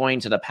not just going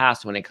to the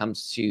past when it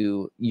comes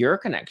to your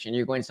connection.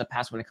 You're going to the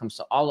past when it comes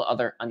to all the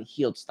other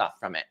unhealed stuff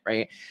from it,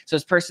 right? So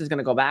this person's going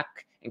to go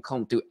back and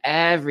comb through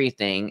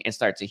everything and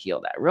start to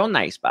heal that. Real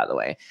nice, by the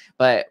way.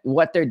 But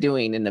what they're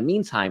doing in the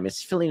meantime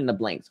is filling in the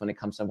blanks when it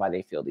comes to why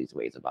they feel these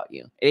ways about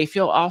you. They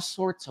feel all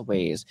sorts of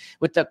ways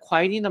with the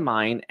quieting the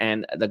mind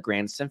and the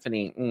grand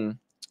symphony.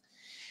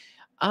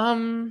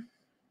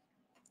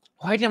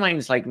 Quieting the mind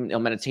is like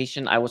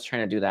meditation. I was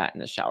trying to do that in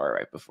the shower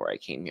right before I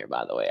came here,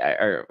 by the way,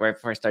 or right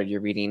before I started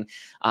your reading.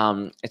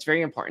 It's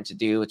very important to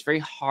do. It's very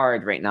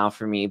hard right now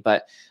for me,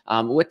 but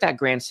with that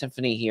grand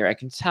symphony here, I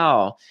can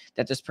tell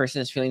that this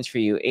person's feelings for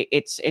you.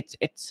 It's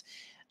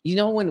you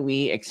know, when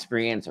we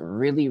experience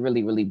really,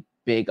 really, really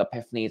big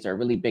epiphanies or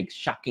really big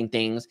shocking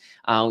things,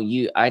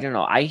 I don't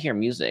know, I hear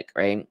music,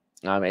 right?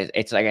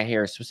 It's like I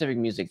hear specific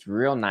music. It's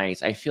real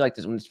nice. I feel like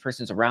when this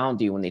person's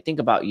around you, when they think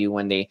about you,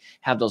 when they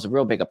have those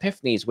real big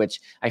epiphanies, which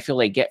I feel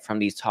they get from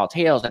these tall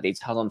tales that they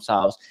tell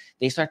themselves,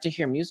 they start to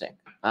hear music.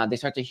 They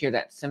start to hear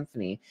that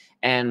symphony,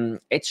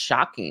 and it's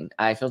shocking.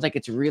 I feel like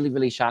it's really,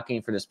 really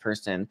shocking for this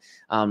person.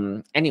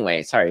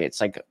 Anyway, sorry. It's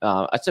like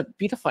it's a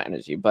beautiful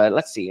energy, but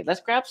let's see.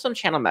 Let's grab some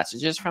channel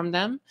messages from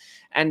them,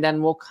 and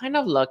then we'll kind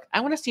of look. I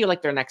want to see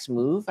like their next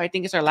move. I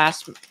think it's our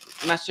last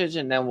message,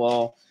 and then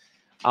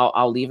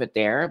I'll leave it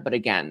there. But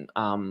again,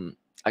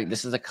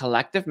 this is a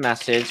collective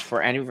message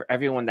for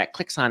everyone that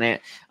clicks on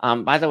it.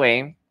 By the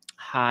way,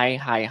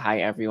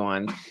 hi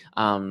everyone.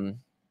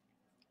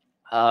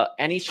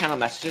 Any channel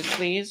messages,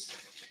 please,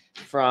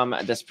 from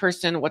this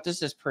person. What does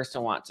this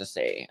person want to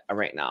say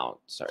right now?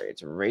 Sorry,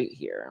 it's right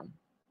here.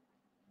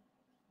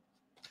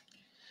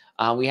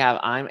 We have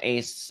I'm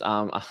a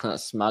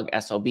smug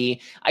SOB.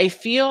 I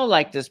feel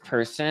like this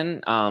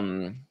person,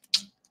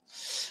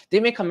 they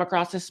may come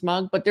across as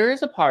smug, but there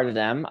is a part of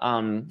them.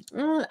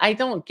 I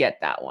don't get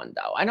that one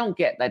though. I don't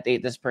get that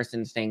this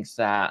person thinks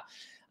that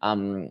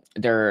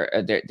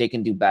they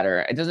can do better.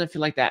 It doesn't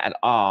feel like that at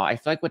all. I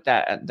feel like with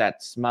that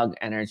smug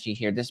energy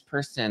here, this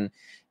person,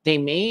 they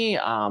may.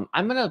 I'm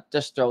gonna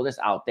just throw this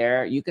out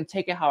there. You can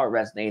take it how it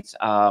resonates.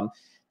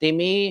 They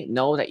may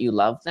know that you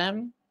love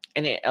them,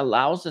 and it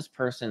allows this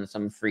person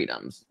some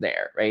freedoms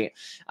there, right?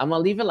 I'm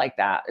gonna leave it like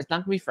that. It's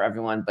not gonna be for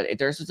everyone, but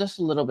there's just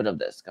a little bit of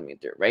this coming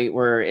through, right?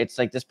 Where it's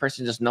like this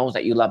person just knows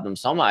that you love them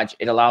so much,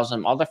 it allows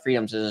them all the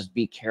freedoms to just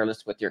be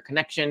careless with your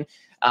connection.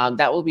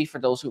 That will be for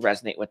those who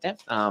resonate with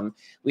it.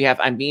 We have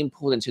I'm being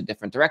pulled into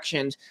different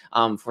directions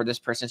for this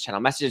person's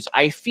channel message.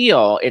 I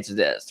feel it's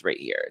this right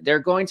here. They're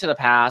going to the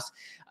past.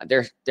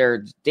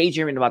 They're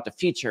daydreaming about the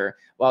future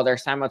while they're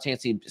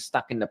simultaneously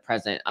stuck in the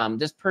present.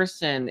 This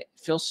person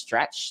feels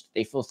stretched.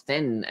 They feel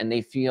thin, and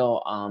they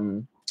feel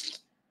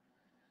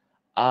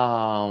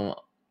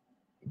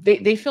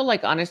they feel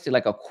like honestly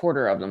like a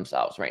quarter of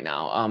themselves right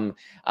now.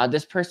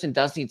 This person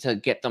does need to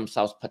get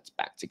themselves put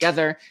back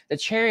together. The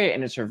Chariot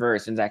in its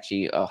reverse is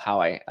actually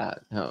how I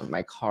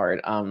my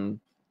card.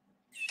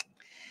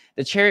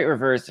 The Chariot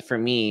reverse for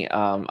me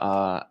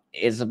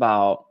is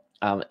about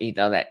you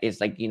know, that is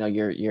like, you know,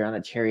 you're on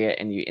a chariot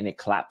and it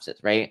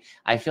collapses, right?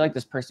 I feel like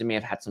this person may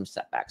have had some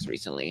setbacks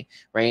recently,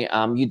 right?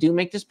 You do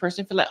make this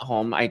person feel at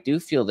home. I do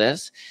feel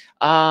this.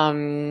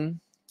 It's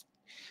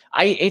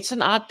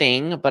an odd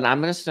thing, but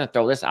I'm just gonna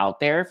throw this out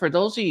there for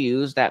those of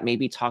you that may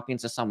be talking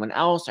to someone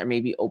else or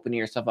maybe opening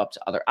yourself up to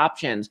other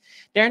options.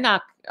 They're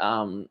not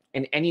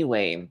in any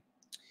way.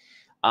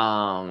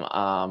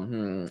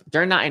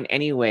 They're not in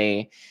any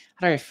way,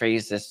 how do I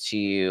phrase this to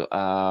you,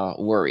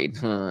 worried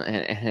in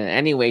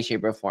any way,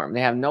 shape, or form. They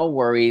have no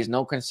worries,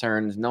 no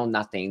concerns, no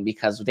nothing,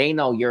 because they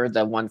know you're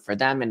the one for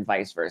them and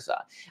vice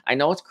versa. I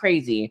know it's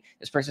crazy.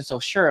 This person's so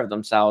sure of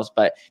themselves,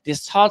 but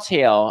this tall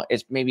tale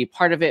is maybe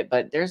part of it,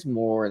 but there's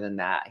more than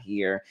that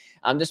here.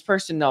 This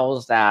person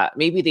knows that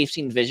maybe they've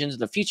seen visions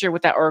of the future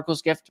with that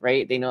Oracle's gift,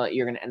 right? They know that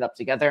you're going to end up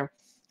together.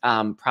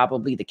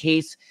 Probably the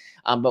case.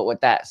 But with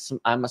that,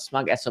 I'm a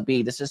smug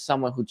SOB. This is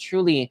someone who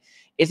truly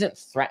isn't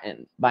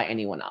threatened by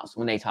anyone else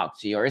when they talk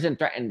to you, or isn't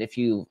threatened if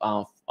you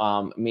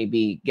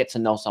maybe get to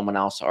know someone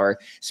else or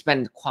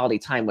spend quality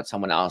time with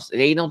someone else.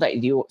 They know that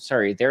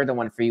they're the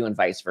one for you, and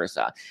vice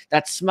versa.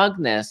 That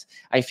smugness,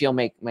 I feel,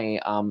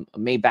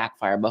 may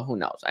backfire, but who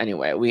knows?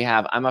 Anyway, we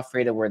have I'm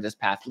afraid of where this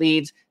path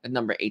leads, at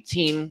number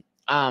 18.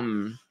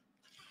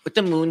 With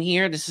the moon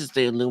here, this is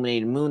the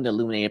illuminated moon, the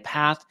illuminated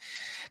path.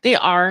 They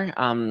are,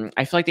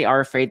 I feel like they are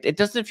afraid. It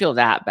doesn't feel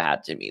that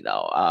bad to me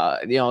though.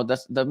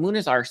 The moon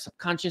is our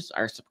subconscious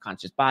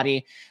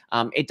body.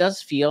 It does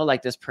feel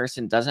like this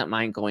person doesn't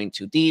mind going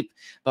too deep,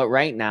 but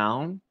right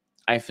now,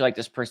 I feel like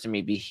this person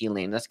may be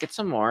healing. Let's get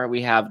some more.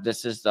 We have,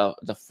 this is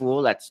the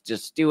Fool. Let's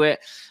just do it.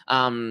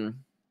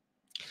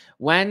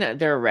 When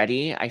they're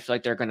ready, I feel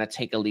like they're going to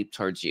take a leap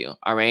towards you.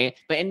 All right.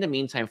 But in the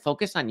meantime,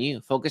 focus on you.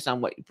 Focus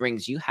on what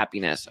brings you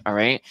happiness. All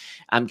right.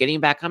 I'm getting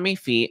back on my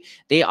feet.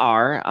 They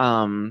are,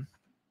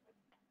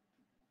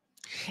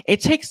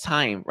 it takes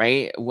time,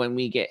 right? When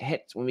we get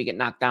hit, when we get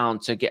knocked down,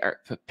 to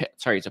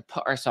to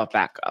put ourselves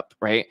back up,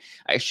 right?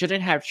 I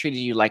shouldn't have treated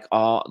you like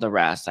all the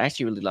rest. I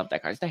actually really love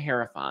that card. It's the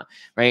Hierophant,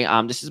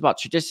 right? This is about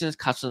traditions,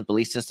 customs,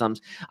 belief systems.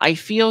 I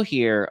feel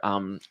here,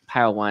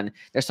 pile one,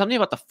 there's something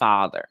about the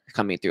father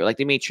coming through. Like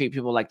they may treat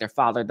people like their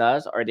father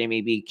does, or they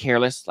may be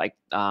careless, like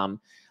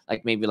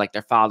maybe like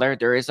their father.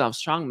 There is a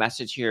strong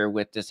message here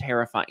with this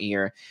Hierophant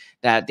here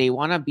that they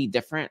want to be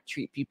different,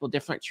 treat people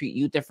different, treat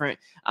you different.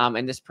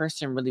 And this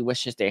person really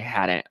wishes they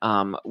hadn't.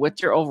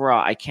 With your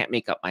overall, I can't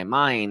make up my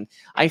mind.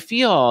 I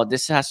feel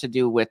this has to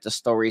do with the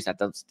stories that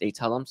they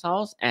tell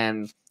themselves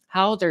and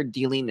how they're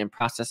dealing and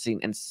processing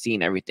and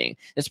seeing everything.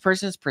 This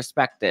person's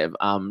perspective.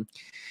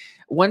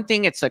 One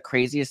thing, it's the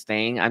craziest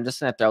thing. I'm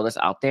just going to throw this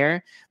out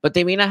there, but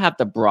they may not have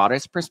the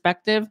broadest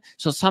perspective.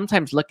 So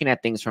sometimes looking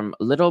at things from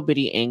little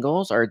bitty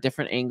angles or a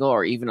different angle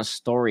or even a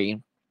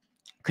story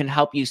can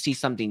help you see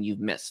something you've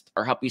missed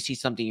or help you see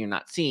something you're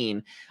not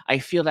seeing. I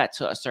feel that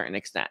to a certain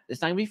extent.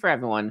 It's not going to be for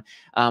everyone,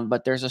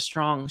 but there's a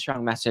strong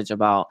message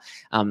about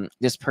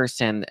this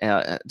person,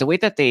 the way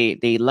that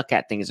they look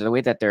at things, or the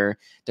way that they're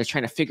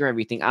trying to figure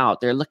everything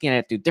out. They're looking at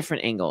it through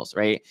different angles,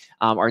 right?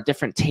 Or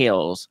different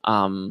tales.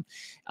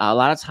 A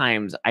lot of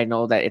times, I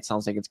know that it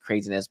sounds like it's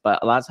craziness, but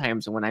a lot of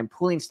times when I'm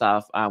pulling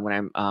stuff, when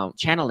I'm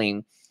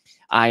channeling,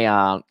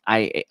 I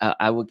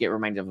would get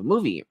reminded of a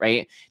movie,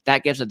 right?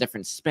 That gives a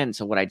different spin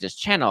to what I just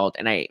channeled,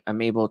 and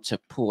I'm able to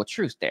pull a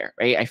truth there,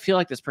 right? I feel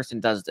like this person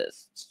does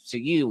this to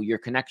you, your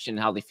connection,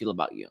 how they feel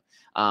about you.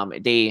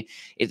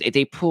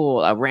 They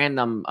pull a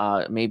random,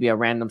 maybe a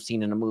random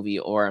scene in a movie,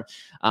 or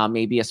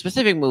maybe a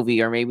specific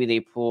movie, or maybe they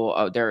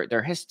pull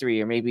their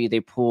history, or maybe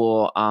they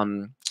pull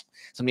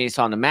something they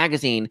saw in the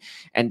magazine,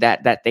 and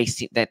that they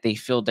see, that they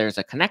feel there's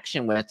a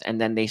connection with,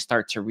 and then they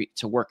start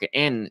to work it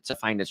in to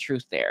find the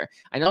truth there.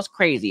 I know it's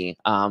crazy,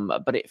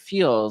 but it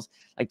feels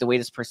like the way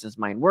this person's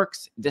mind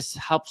works, this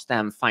helps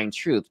them find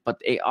truth. But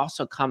it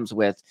also comes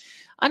with,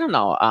 I don't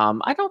know,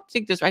 I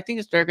think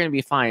they're going to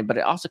be fine, but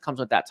it also comes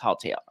with that tall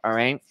tale. All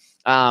right.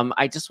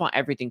 I just want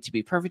everything to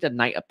be perfect. The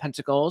Knight of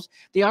Pentacles,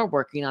 they are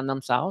working on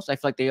themselves. I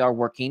feel like they are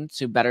working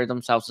to better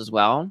themselves as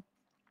well.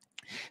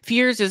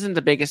 Fears isn't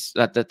the biggest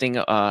the thing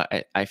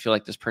I feel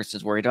like this person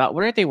is worried about.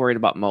 What are they worried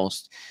about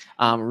most?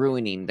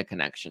 Ruining the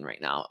connection right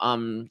now. I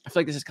feel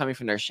like this is coming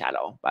from their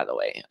shadow, by the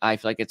way. I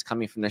feel like it's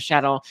coming from their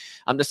shadow.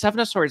 The Seven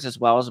of Swords as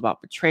well is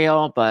about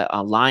betrayal, but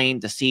lying,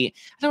 deceit.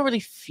 I don't really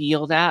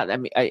feel that. I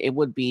mean, it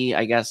would be,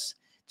 I guess,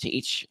 to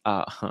each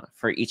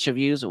for each of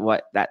you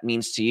what that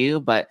means to you,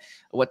 but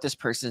what this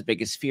person's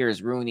biggest fear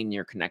is ruining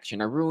your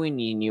connection, or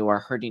ruining you, or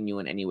hurting you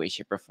in any way,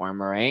 shape, or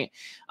form. All right.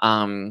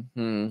 I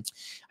feel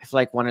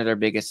like one of their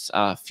biggest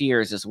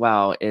fears as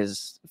well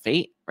is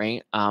fate,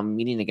 right?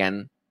 Meeting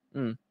again.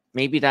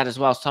 Maybe that as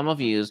well. Some of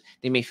you,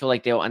 they may feel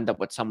like they'll end up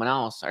with someone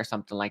else or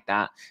something like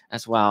that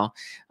as well.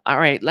 All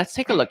right, let's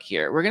take a look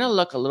here. We're gonna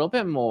look a little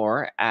bit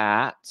more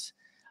at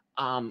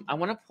I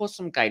want to pull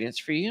some guidance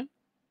for you.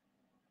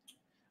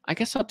 I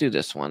guess I'll do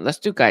this one. Let's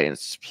do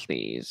guidance,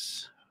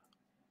 please.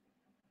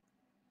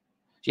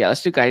 Yeah,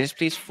 let's do guidance,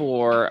 please,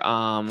 for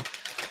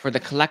the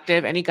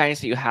collective. Any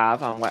guidance that you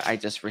have on what I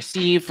just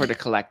received for the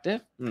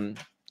collective.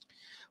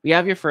 We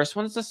have your first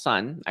one is the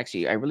Sun.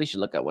 Actually, I really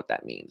should look at what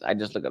that means. I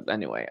just look up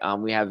anyway.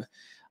 We have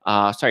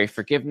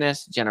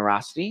forgiveness,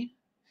 generosity,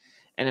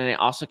 and then it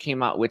also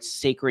came out with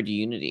sacred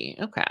unity.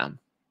 Okay.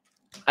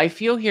 I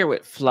feel here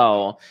with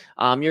flow,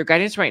 your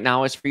guidance right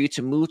now is for you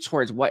to move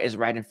towards what is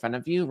right in front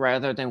of you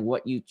rather than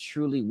what you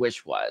truly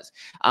wish was.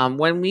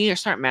 When we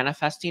start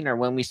manifesting, or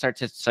when we start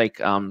to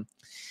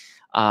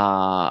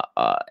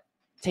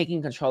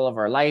taking control of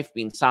our life,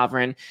 being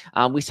sovereign,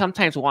 we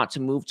sometimes want to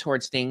move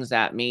towards things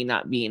that may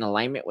not be in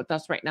alignment with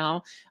us right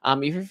now.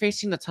 If you're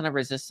facing a ton of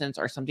resistance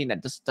or something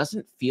that just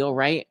doesn't feel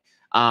right,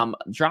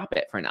 drop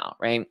it for now,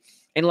 right?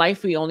 In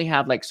life, we only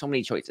have like so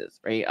many choices,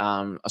 right?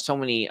 So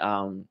many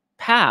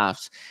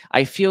paths.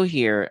 I feel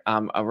here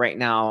right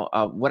now,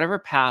 whatever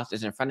path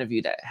is in front of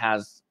you that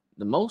has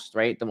the most,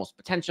 right? The most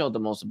potential, the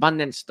most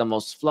abundance, the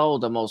most flow,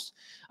 the most,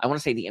 I want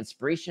to say the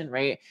inspiration,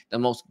 right? The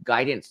most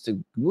guidance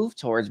to move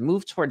towards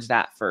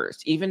that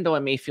first. Even though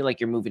it may feel like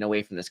you're moving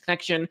away from this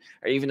connection,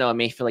 or even though it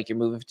may feel like you're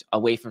moving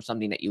away from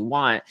something that you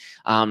want,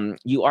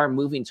 you are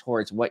moving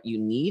towards what you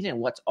need and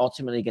what's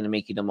ultimately going to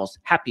make you the most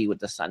happy with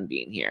the sun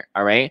being here.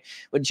 All right.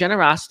 With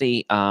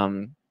generosity,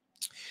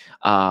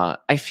 I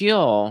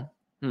feel,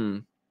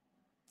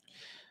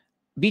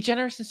 be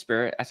generous in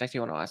spirit. That's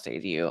actually what I want to say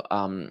to you.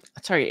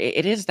 Sorry,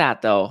 it is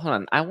that though. Hold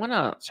on. I'm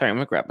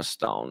gonna grab a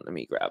stone. Let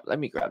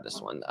me grab this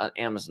one.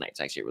 Amazonite's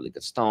actually a really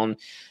good stone.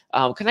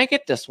 Can I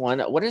get this one?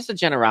 What does the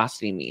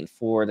generosity mean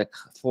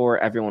for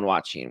everyone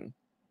watching?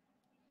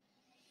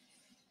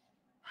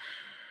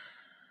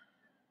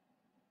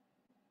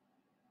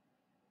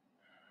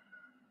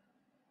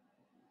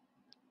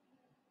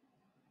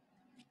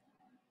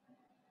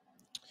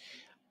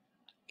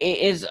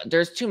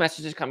 There's two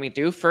messages coming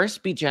through.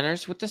 First, be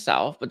generous with the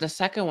self, but the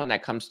second one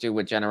that comes through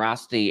with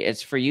generosity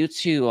is for you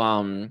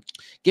to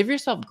give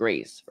yourself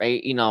grace,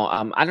 right?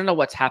 I don't know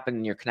what's happened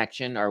in your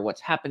connection or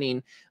what's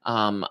happening,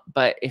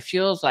 but it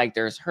feels like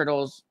there's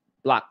hurdles,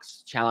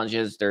 blocks,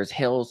 challenges, there's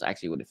hills,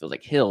 actually what it feels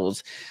like,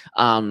 hills.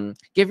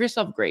 Give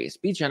yourself grace,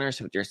 be generous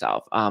with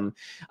yourself.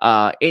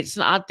 It's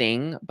an odd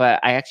thing, but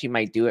I actually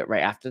might do it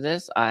right after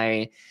this.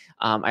 I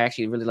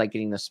actually really like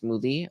getting the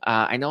smoothie.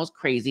 I know it's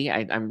crazy.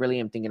 I'm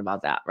really am thinking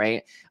about that,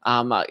 right?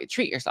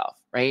 Treat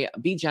yourself, right?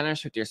 Be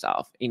generous with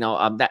yourself.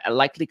 That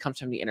likely comes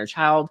from the inner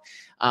child.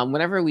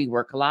 Whenever we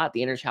work a lot,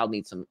 the inner child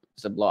needs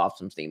to blow off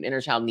some steam. The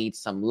inner child needs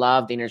some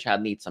love. The inner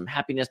child needs some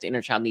happiness. The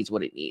inner child needs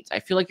what it needs. I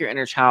feel like your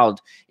inner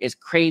child is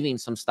craving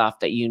some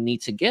stuff that you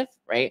need to give,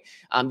 right?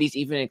 These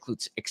even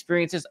include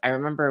experiences. I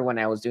remember when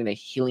I was doing a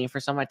healing for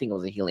someone, I think it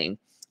was a healing,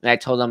 and I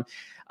told them,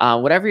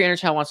 whatever your inner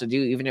child wants to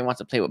do, even if it wants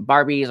to play with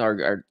Barbies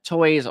or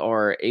toys,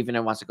 or even if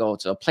it wants to go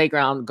to a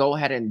playground, go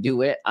ahead and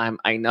do it.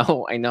 I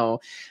know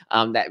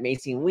that may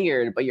seem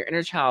weird, but your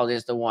inner child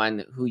is the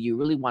one who you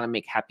really want to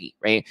make happy,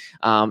 right?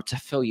 To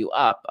fill you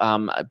up.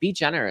 Be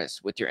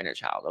generous with your inner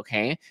child,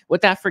 okay?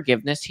 With that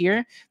forgiveness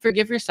here,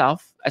 forgive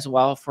yourself as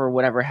well for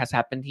whatever has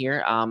happened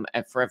here, and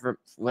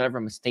whatever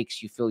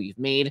mistakes you feel you've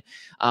made.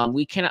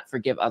 We cannot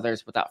forgive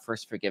others without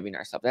first forgiving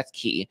ourselves. That's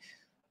key.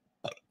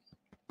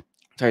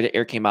 Sorry, the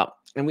air came up.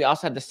 And we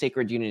also have the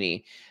sacred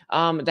unity.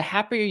 The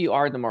happier you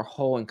are, the more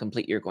whole and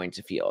complete you're going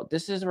to feel.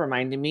 This is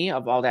reminding me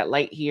of all that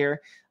light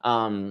here.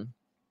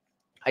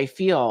 I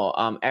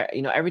feel,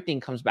 everything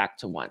comes back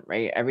to one,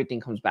 right?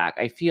 Everything comes back.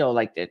 I feel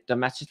like the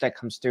message that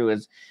comes through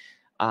is,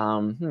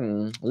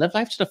 live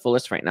life to the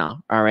fullest right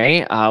now. All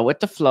right. With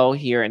the flow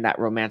here and that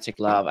romantic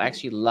love, I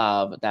actually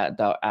love that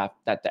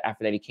the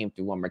Aphrodite came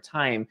through one more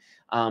time.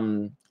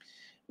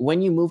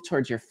 When you move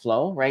towards your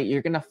flow, right,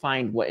 you're going to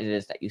find what it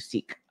is that you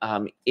seek.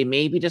 It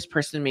may be this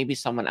person, maybe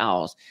someone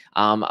else,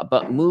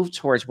 but move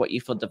towards what you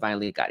feel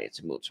divinely guided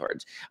to move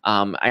towards.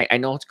 I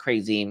know it's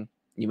crazy.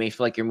 You may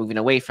feel like you're moving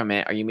away from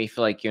it, or you may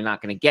feel like you're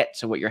not going to get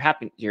to what your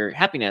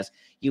happiness.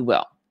 You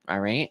will.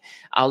 All right.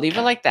 I'll leave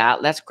it like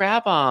that. Let's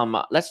grab,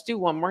 let's do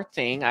one more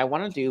thing. I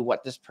want to do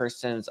what this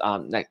person's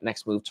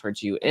next move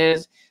towards you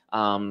is.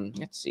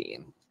 Let's see.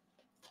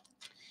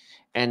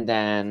 And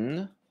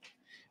then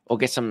we'll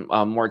get some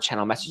more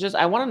channel messages.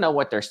 I want to know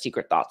what their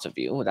secret thoughts of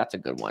you. Oh, that's a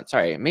good one.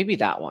 Sorry, maybe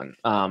that one.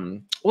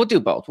 We'll do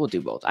both.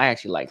 I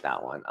actually like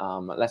that one.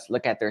 Let's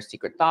look at their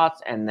secret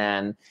thoughts and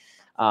then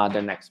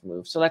their next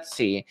move. So let's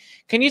see.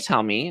 Can you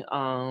tell me?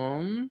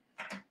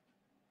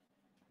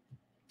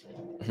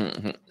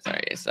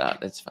 Sorry,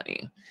 it's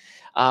funny.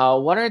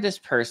 What are this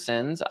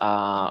person's?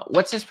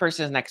 What's this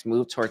person's next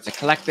move towards the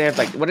collective?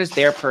 Like, what is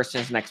their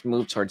person's next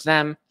move towards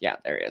them? Yeah,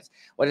 there it is.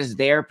 What is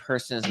their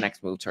person's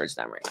next move towards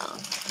them right now?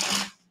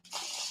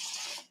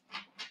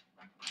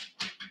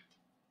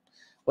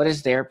 What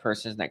is their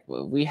person's next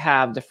move? We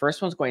have the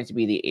first one's going to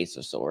be the Ace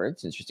of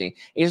Swords. Interesting.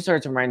 Ace of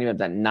Swords remind me of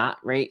that knot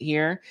right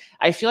here.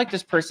 I feel like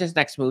this person's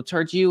next move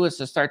towards you is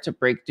to start to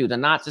break through the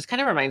knots. This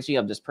kind of reminds me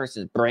of this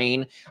person's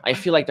brain. I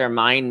feel like their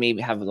mind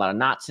maybe have a lot of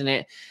knots in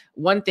it.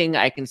 One thing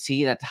I can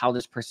see that how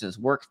this person has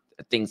worked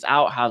things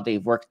out, how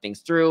they've worked things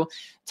through,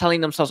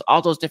 telling themselves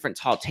all those different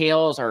tall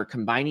tales or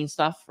combining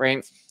stuff,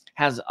 right,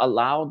 has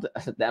allowed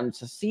them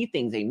to see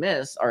things they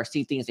miss or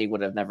see things they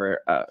would have never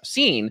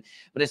seen,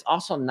 but it's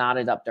also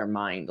knotted up their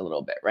mind a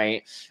little bit,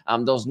 right?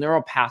 Those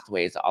neural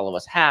pathways that all of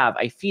us have,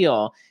 I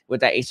feel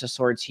with that Ace of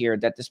Swords here,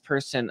 that this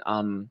person,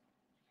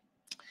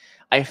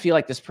 I feel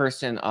like this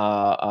person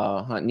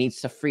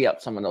needs to free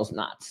up some of those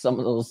knots, some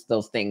of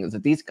those things.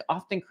 That these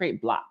often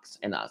create blocks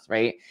in us,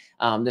 right?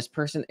 This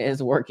person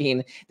is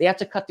working. They have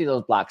to cut through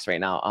those blocks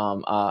right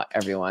now,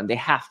 everyone. They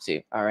have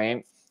to, all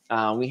right?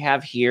 We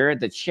have here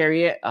the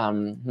Chariot.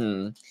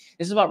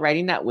 This is about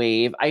riding that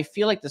wave. I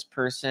feel like this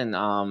person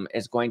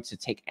is going to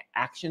take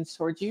actions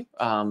towards you.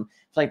 I feel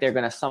like they're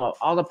going to sum up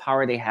all the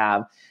power they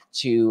have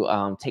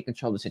to take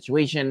control of the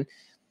situation.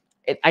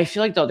 I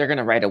feel like, though, they're going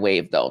to ride a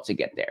wave, though, to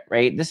get there,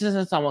 right? This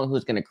isn't someone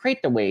who's going to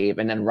create the wave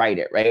and then ride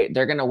it, right?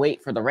 They're going to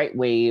wait for the right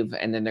wave,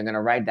 and then they're going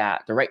to ride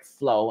that, the right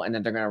flow, and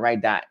then they're going to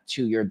ride that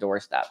to your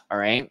doorstep, all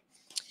right?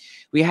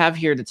 We have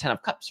here the Ten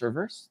of Cups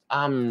reversed.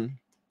 The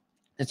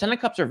Ten of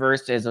Cups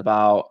reversed is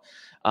about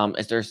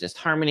is there's this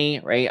harmony,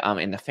 right?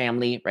 In the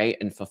family, right?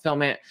 And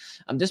fulfillment.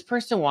 This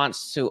person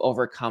wants to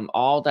overcome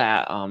all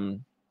that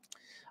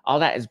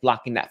is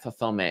blocking that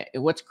fulfillment.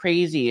 And what's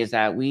crazy is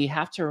that we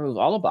have to remove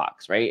all the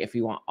blocks, right? If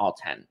we want all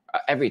 10,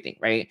 everything,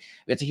 right?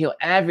 We have to heal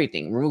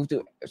everything.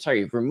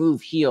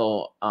 Remove,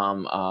 heal,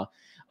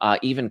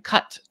 even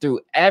cut through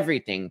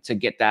everything to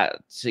get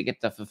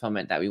the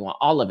fulfillment that we want,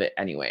 all of it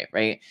anyway,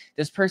 right?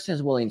 This person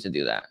is willing to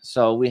do that.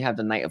 So we have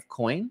the Knight of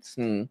Coins.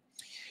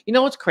 You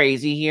know what's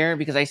crazy here?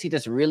 Because I see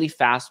this really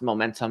fast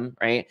momentum,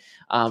 right?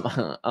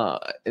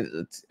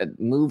 It's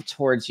move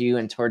towards you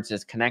and towards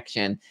this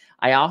connection.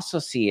 I also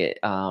see it,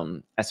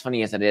 as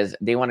funny as it is,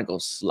 they want to go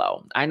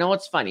slow. I know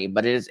it's funny,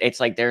 but it's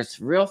like there's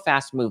real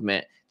fast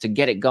movement to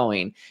get it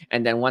going.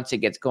 And then once it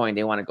gets going,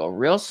 they want to go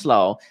real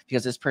slow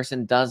because this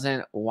person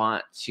doesn't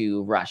want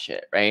to rush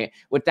it, right?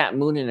 With that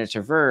moon in its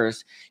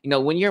reverse, you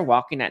know, when you're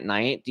walking at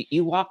night,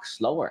 you walk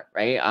slower,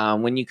 right?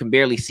 When you can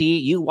barely see,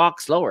 you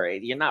walk slower.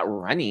 You're not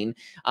running.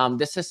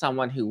 This is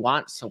someone who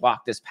wants to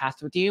walk this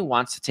path with you,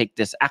 wants to take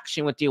this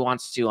action with you,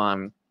 wants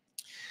to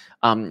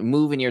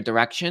move in your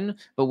direction,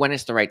 but when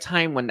it's the right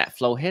time, when that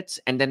flow hits,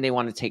 and then they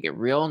want to take it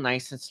real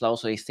nice and slow,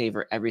 so they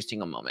savor every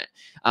single moment.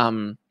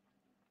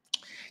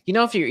 You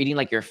know, if you're eating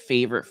like your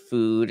favorite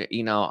food,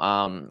 you know,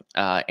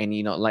 and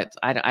you know, like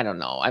I don't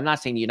know, I'm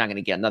not saying you're not going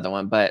to get another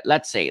one, but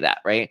let's say that,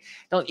 right?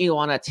 Don't you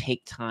want to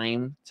take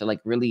time to like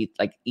really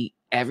like eat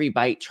every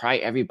bite, try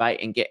every bite,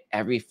 and get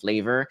every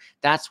flavor?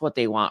 That's what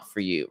they want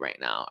for you right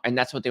now, and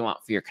that's what they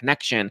want for your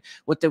connection.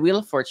 With the Wheel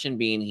of Fortune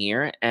being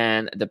here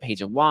and the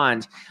Page of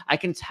Wands, I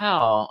can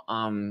tell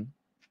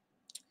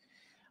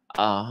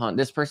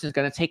this person is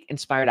going to take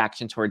inspired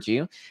action towards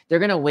you. They're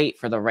going to wait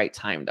for the right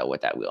time though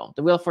with that wheel.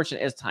 The Wheel of Fortune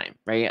is time,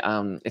 right?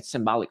 It's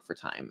symbolic for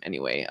time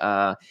anyway.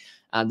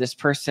 This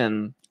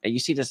person, you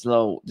see this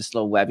little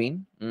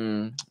webbing.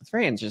 It's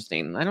very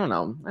interesting. I don't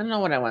know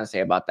what I want to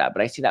say about that,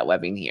 but I see that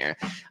webbing here.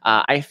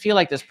 I feel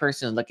like this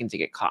person is looking to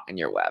get caught in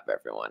your web,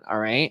 everyone. All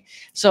right.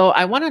 So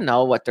I want to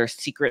know what their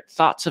secret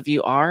thoughts of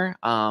you are.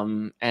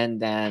 And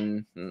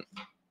then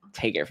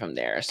take it from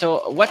there.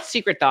 So what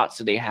secret thoughts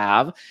do they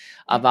have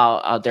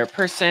about their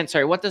person?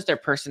 Sorry, what does their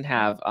person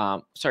have?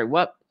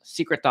 What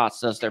secret thoughts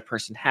does their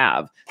person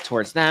have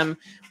towards them?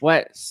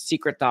 What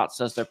secret thoughts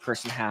does their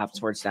person have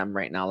towards them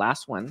right now?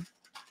 Last one.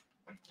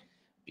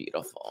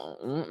 Beautiful.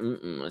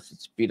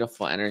 It's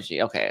beautiful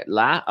energy. Okay.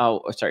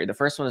 The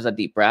first one is a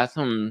deep breath.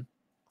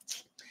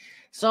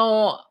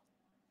 So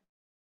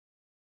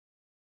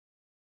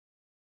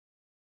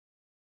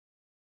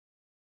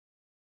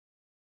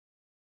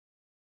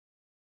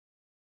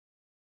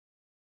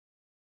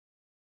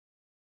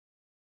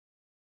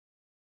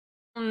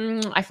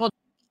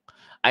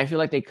I feel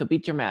like they could be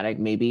dramatic,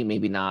 maybe,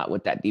 maybe not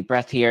with that deep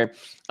breath here.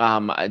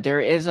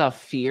 There is a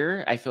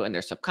fear I feel in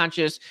their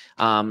subconscious.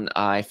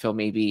 I feel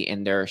maybe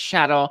in their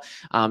shadow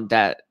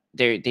that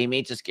they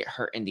may just get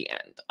hurt in the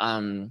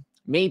end.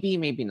 Maybe,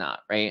 maybe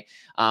not, right?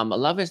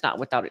 Love is not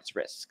without its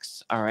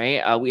risks, all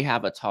right? We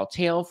have a tall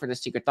tale for the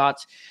secret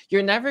thoughts.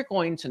 You're never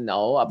going to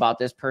know about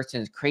this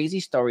person's crazy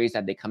stories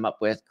that they come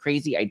up with,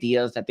 crazy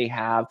ideas that they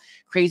have,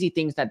 crazy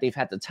things that they've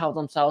had to tell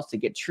themselves to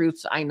get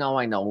truths. I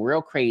know,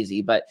 real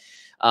crazy, but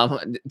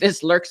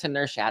this lurks in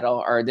their shadow,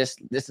 or this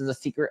is a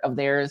secret of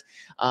theirs.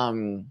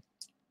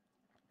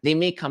 They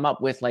may come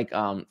up with like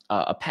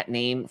a pet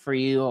name for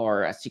you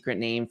or a secret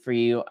name for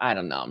you. I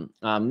don't know.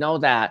 Know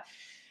that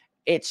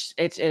it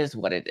is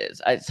what it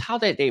is. It's how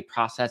they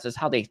process, it's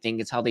how they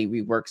think, it's how they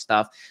rework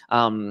stuff.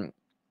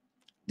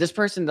 This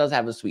person does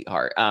have a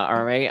sweetheart.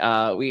 All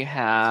right. We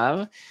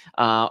have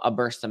a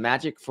burst of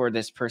magic for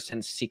this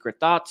person's secret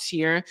thoughts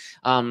here.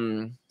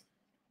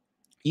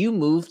 You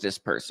move this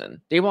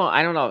person. They won't,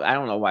 I don't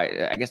know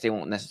why. I guess they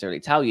won't necessarily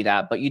tell you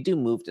that, but you do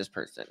move this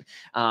person.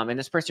 And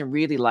this person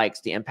really likes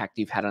the impact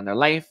you've had on their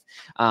life.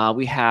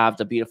 We have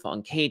the beautiful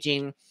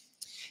uncaging.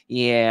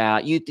 Yeah,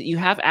 you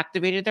have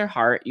activated their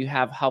heart. You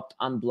have helped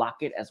unblock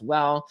it as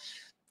well.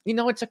 You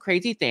know, it's a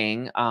crazy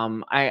thing.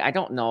 I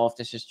don't know if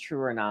this is true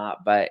or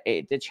not, but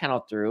it did channel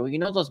through. You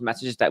know, those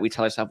messages that we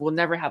tell ourselves, we'll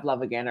never have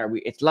love again, or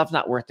it's love's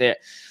not worth it.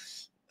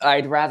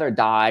 I'd rather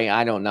die.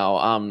 I don't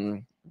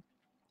know.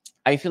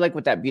 I feel like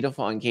with that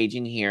beautiful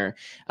engaging here,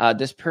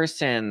 this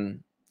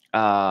person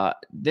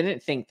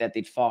didn't think that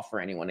they'd fall for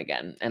anyone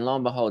again, and lo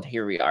and behold,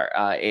 here we are.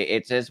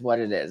 It is what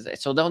it is.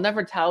 So they'll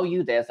never tell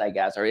you this, I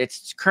guess, or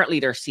it's currently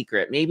their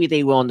secret. Maybe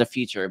they will in the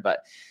future, but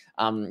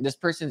this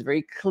person's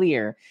very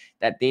clear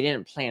that they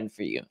didn't plan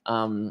for you.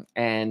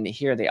 And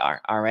here they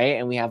are. All right,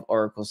 and we have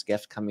Oracle's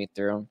gift coming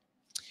through.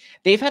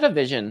 They've had a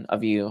vision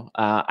of you.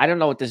 I don't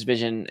know what this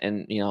vision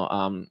and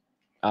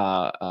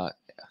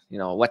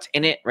what's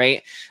in it,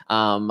 right?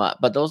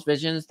 But those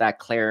visions, that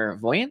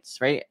clairvoyance,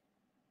 right?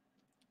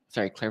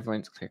 Sorry,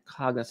 clairvoyance,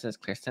 claircognizance,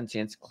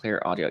 clairsentience, clear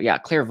audio. Yeah,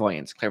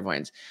 clairvoyance.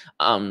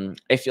 I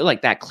feel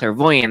like that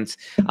clairvoyance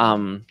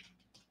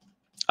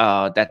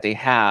that they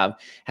have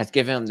has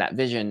given them that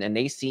vision, and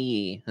they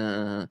see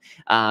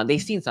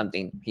they've seen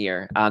something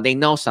here. They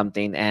know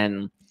something,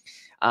 and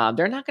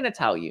They're not going to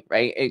tell you,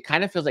 right? It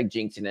kind of feels like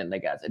jinxing it, I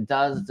guess. It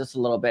does just a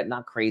little bit,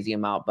 not crazy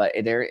amount, but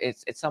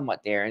it's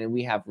somewhat there. And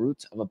we have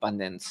roots of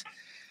abundance.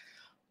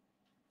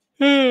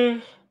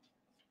 And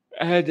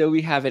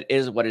we have it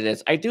is what it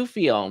is. I do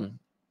feel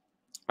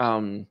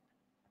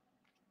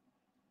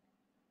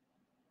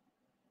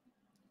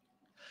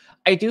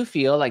I do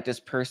feel like this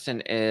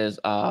person is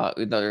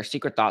their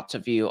secret thoughts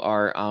of you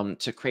are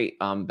to create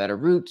better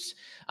roots.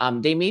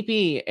 They may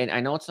be, and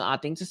I know it's an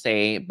odd thing to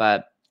say,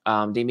 but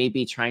they may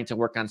be trying to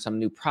work on some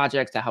new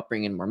projects to help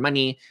bring in more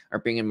money or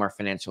bring in more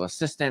financial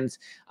assistance.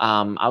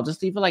 I'll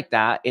just leave it like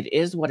that. It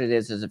is what it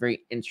is. It's a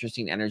very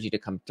interesting energy to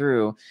come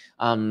through.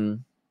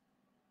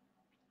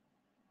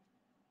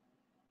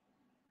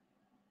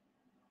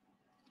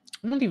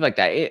 I'm gonna leave it like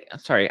that.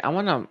 Sorry, I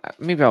want to.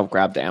 Maybe I'll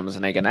grab the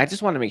Amazon again. I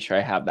just want to make sure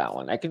I have that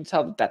one. I can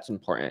tell that that's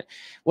important.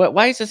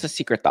 Why is this a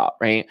secret thought,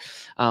 right?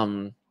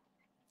 Oh,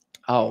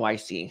 I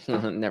see.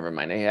 Never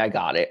mind. I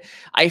got it.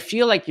 I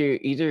feel like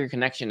either your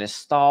connection is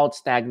stalled,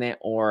 stagnant,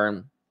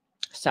 or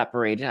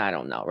separated. I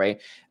don't know,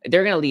 right?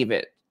 They're gonna leave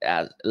it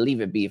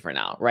be for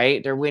now,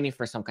 right? They're waiting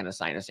for some kind of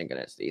sign of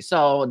synchronicity.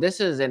 So this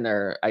is in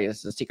their, I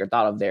guess, the secret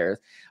thought of theirs.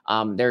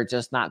 They're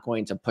just not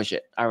going to push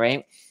it. All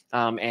right.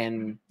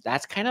 And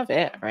that's kind of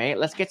it, right?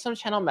 Let's get some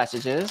channel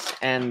messages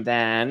and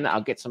then I'll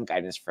get some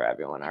guidance for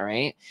everyone. All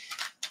right.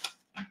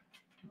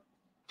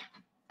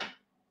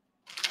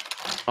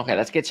 Okay,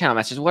 let's get channel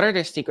messages. What are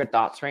their secret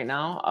thoughts right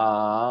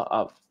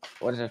now?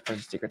 What is their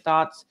first secret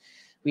thoughts?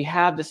 We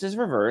have, this is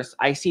reverse.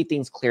 I see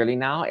things clearly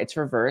now. It's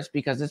reverse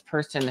because this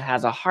person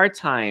has a hard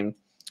time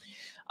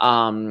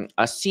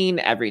seeing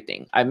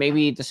everything.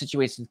 Maybe the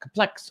situation is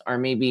complex, or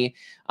maybe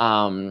it's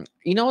an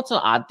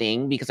odd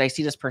thing because I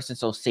see this person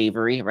so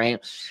savory, right?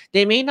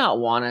 They may not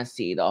want to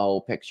see the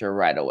whole picture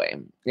right away.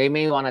 They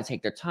may want to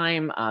take their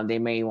time. They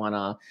may want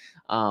to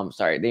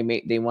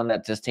they want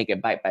to just take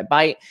it bite by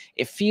bite.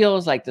 It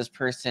feels like this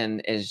person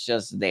is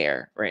just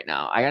there right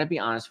now. I gotta be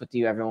honest with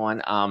you,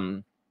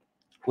 everyone.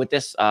 With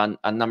this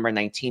number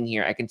 19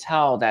 here, I can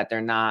tell that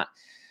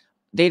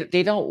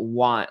they don't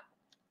want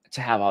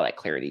to have all that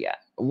clarity yet.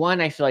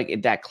 One, I feel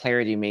like that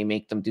clarity may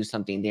make them do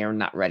something they're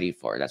not ready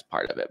for. That's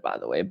part of it, by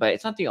the way, but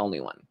it's not the only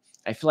one.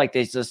 I feel like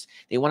they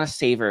want to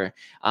savor.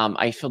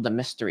 I feel the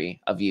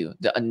mystery of you,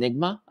 the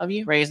enigma of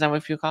you, right? Is that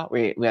what you call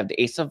it? We have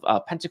the Ace of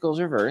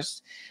Pentacles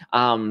reversed.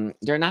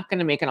 They're not going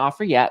to make an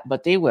offer yet,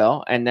 but they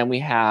will. And then we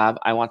have,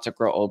 I want to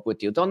grow old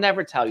with you. They'll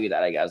never tell you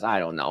that, I guess. I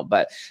don't know.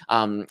 But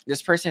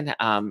this person,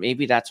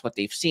 maybe that's what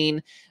they've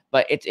seen,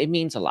 but it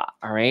means a lot.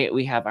 All right.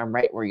 We have, I'm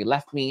right where you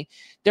left me.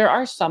 There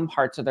are some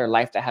parts of their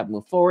life that have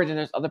moved forward and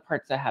there's other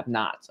parts that have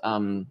not.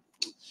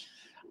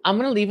 I'm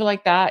going to leave it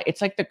like that.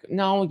 It's like I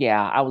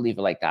will leave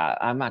it like that.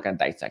 I'm not going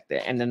to dissect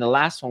it. And then the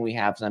last one we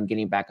have is I'm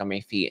getting back on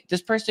my feet.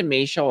 This person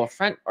may show a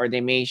front or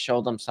they may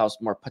show themselves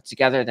more put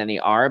together than they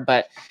are,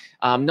 but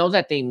know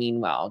that they mean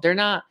well.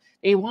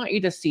 They want you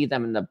to see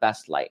them in the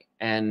best light.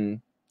 And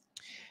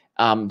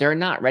they're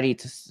not ready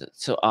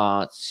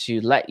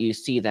to let you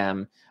see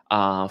them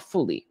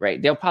fully,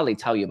 right? They'll probably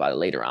tell you about it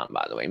later on,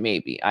 by the way,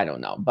 maybe, I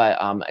don't know, but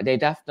they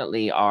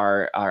definitely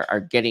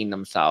are getting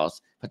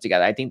themselves put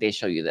together. I think they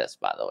show you this,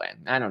 by the way.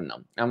 I don't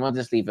know. I'm gonna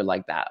just leave it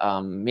like that.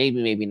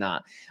 Maybe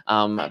not.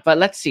 But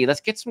let's see.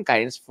 Let's get some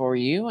guidance for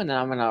you, and then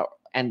I'm gonna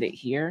end it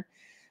here.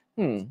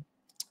 I'm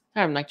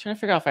like trying to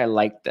figure out if I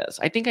like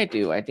this. I think I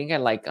do. I think I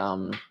like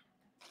the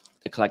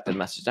collective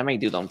message. I may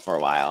do them for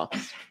a while.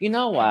 You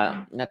know what?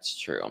 That's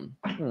true.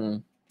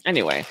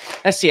 Anyway,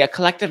 let's see. A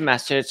collective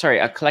message. Sorry,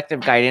 a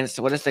collective guidance.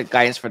 What is the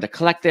guidance for the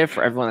collective?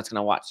 For everyone that's going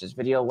to watch this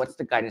video, what's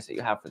the guidance that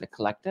you have for the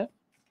collective?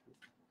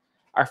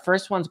 Our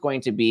first one's going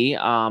to be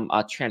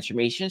a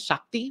transformation,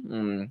 Shakti.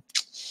 One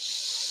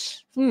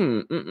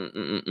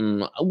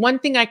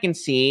thing I can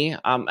see,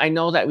 I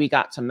know that we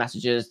got some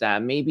messages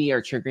that maybe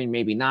are triggering,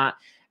 maybe not.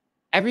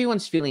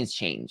 Everyone's feelings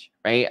change,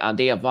 right?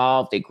 They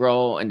evolve, they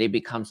grow, and they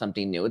become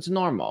something new. It's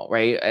normal,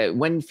 right?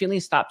 When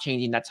feelings stop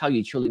changing, that's how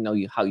you truly know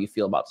how you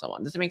feel about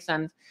someone. Does it make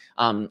sense?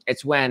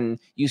 It's when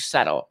you it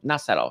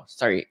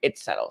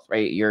settles,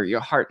 right? Your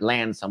heart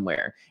lands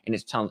somewhere, and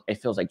it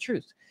feels like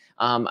truth.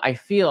 I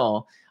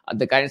feel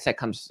the guidance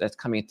that's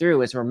coming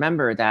through is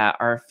remember that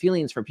our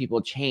feelings for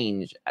people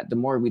change the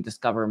more we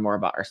discover more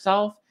about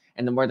ourselves,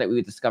 and the more that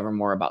we discover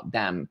more about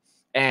them.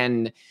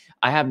 And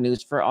I have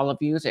news for all of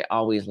you. It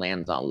always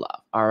lands on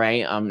love. All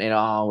right. It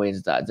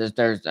always does.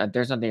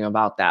 There's nothing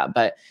about that.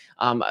 But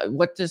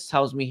what this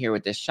tells me here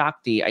with this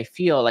Shakti, I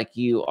feel like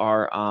you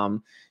are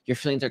your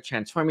feelings are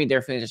transforming,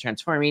 their feelings are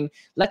transforming.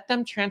 Let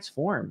them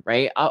transform,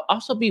 right? I'll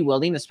also be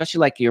willing, especially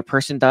like your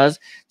person does,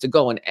 to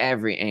go in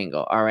every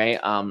angle. All right.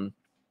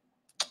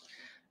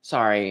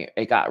 Sorry,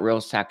 it got real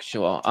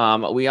sexual.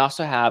 We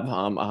also have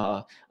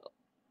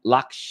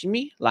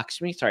Lakshmi,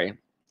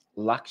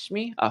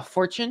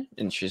 fortune.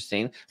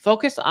 Interesting.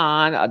 Focus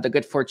on the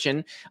good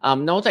fortune.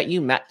 Know that you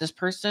met this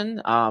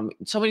person.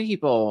 So many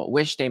people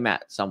wish they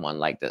met someone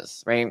like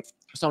this, right?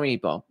 So many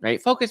people,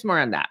 right? Focus more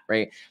on that,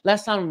 right?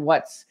 Less on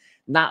what's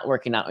not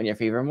working out in your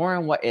favor, more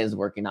on what is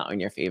working out in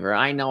your favor.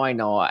 I know.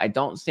 I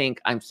don't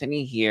think I'm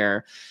sitting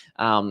here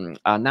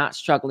not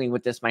struggling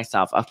with this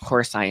myself. Of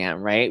course I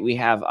am, right? We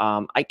have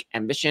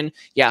ambition.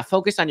 Yeah,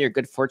 focus on your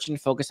good fortune,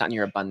 focus on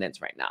your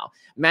abundance right now.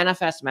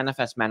 Manifest,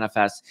 manifest,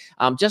 manifest.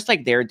 Just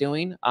like they're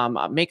doing,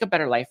 make a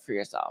better life for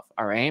yourself.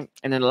 All right.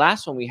 And then the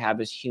last one we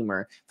have is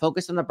humor.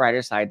 Focus on the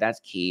brighter side. That's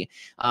key.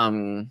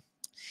 I'm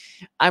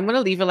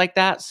gonna leave it like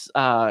that.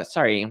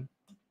 Sorry.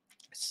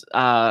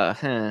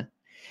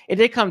 It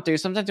did come through.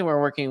 Sometimes when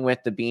we're working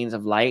with the beings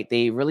of light,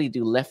 they really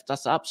do lift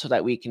us up so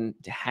that we can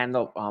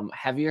handle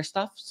heavier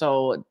stuff.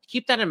 So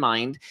keep that in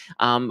mind.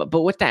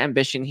 But with that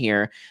ambition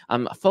here,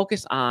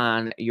 focus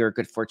on your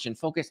good fortune,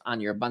 focus on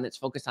your abundance,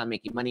 focus on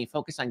making money,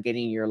 focus on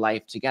getting your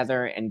life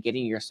together and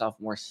getting yourself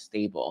more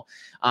stable.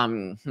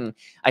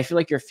 I feel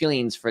like your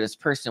feelings for this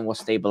person will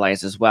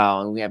stabilize as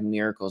well. And we have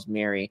miracles,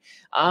 Mary.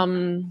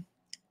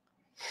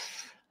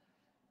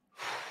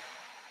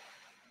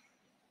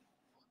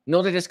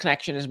 Know that this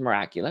connection is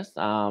miraculous.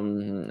 I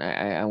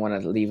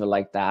want to leave it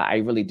like that. I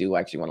really do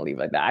actually want to leave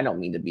it like that. I don't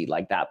mean to be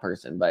like that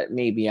person, but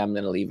maybe I'm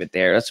going to leave it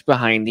there. That's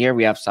behind here.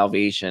 We have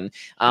salvation.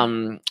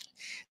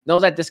 Know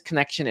that this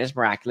connection is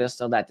miraculous.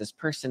 Know that this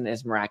person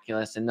is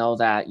miraculous, and know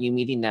that you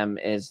meeting them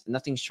is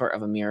nothing short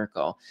of a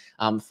miracle.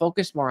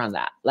 Focus more on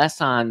that, less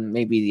on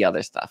maybe the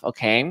other stuff.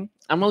 Okay. I'm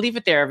going to leave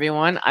it there,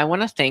 everyone. I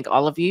want to thank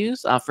all of you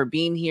for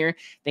being here.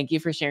 Thank you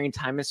for sharing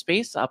time and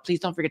space. Please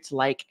don't forget to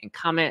like and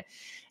comment.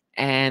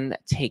 And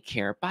take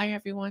care. Bye,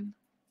 everyone.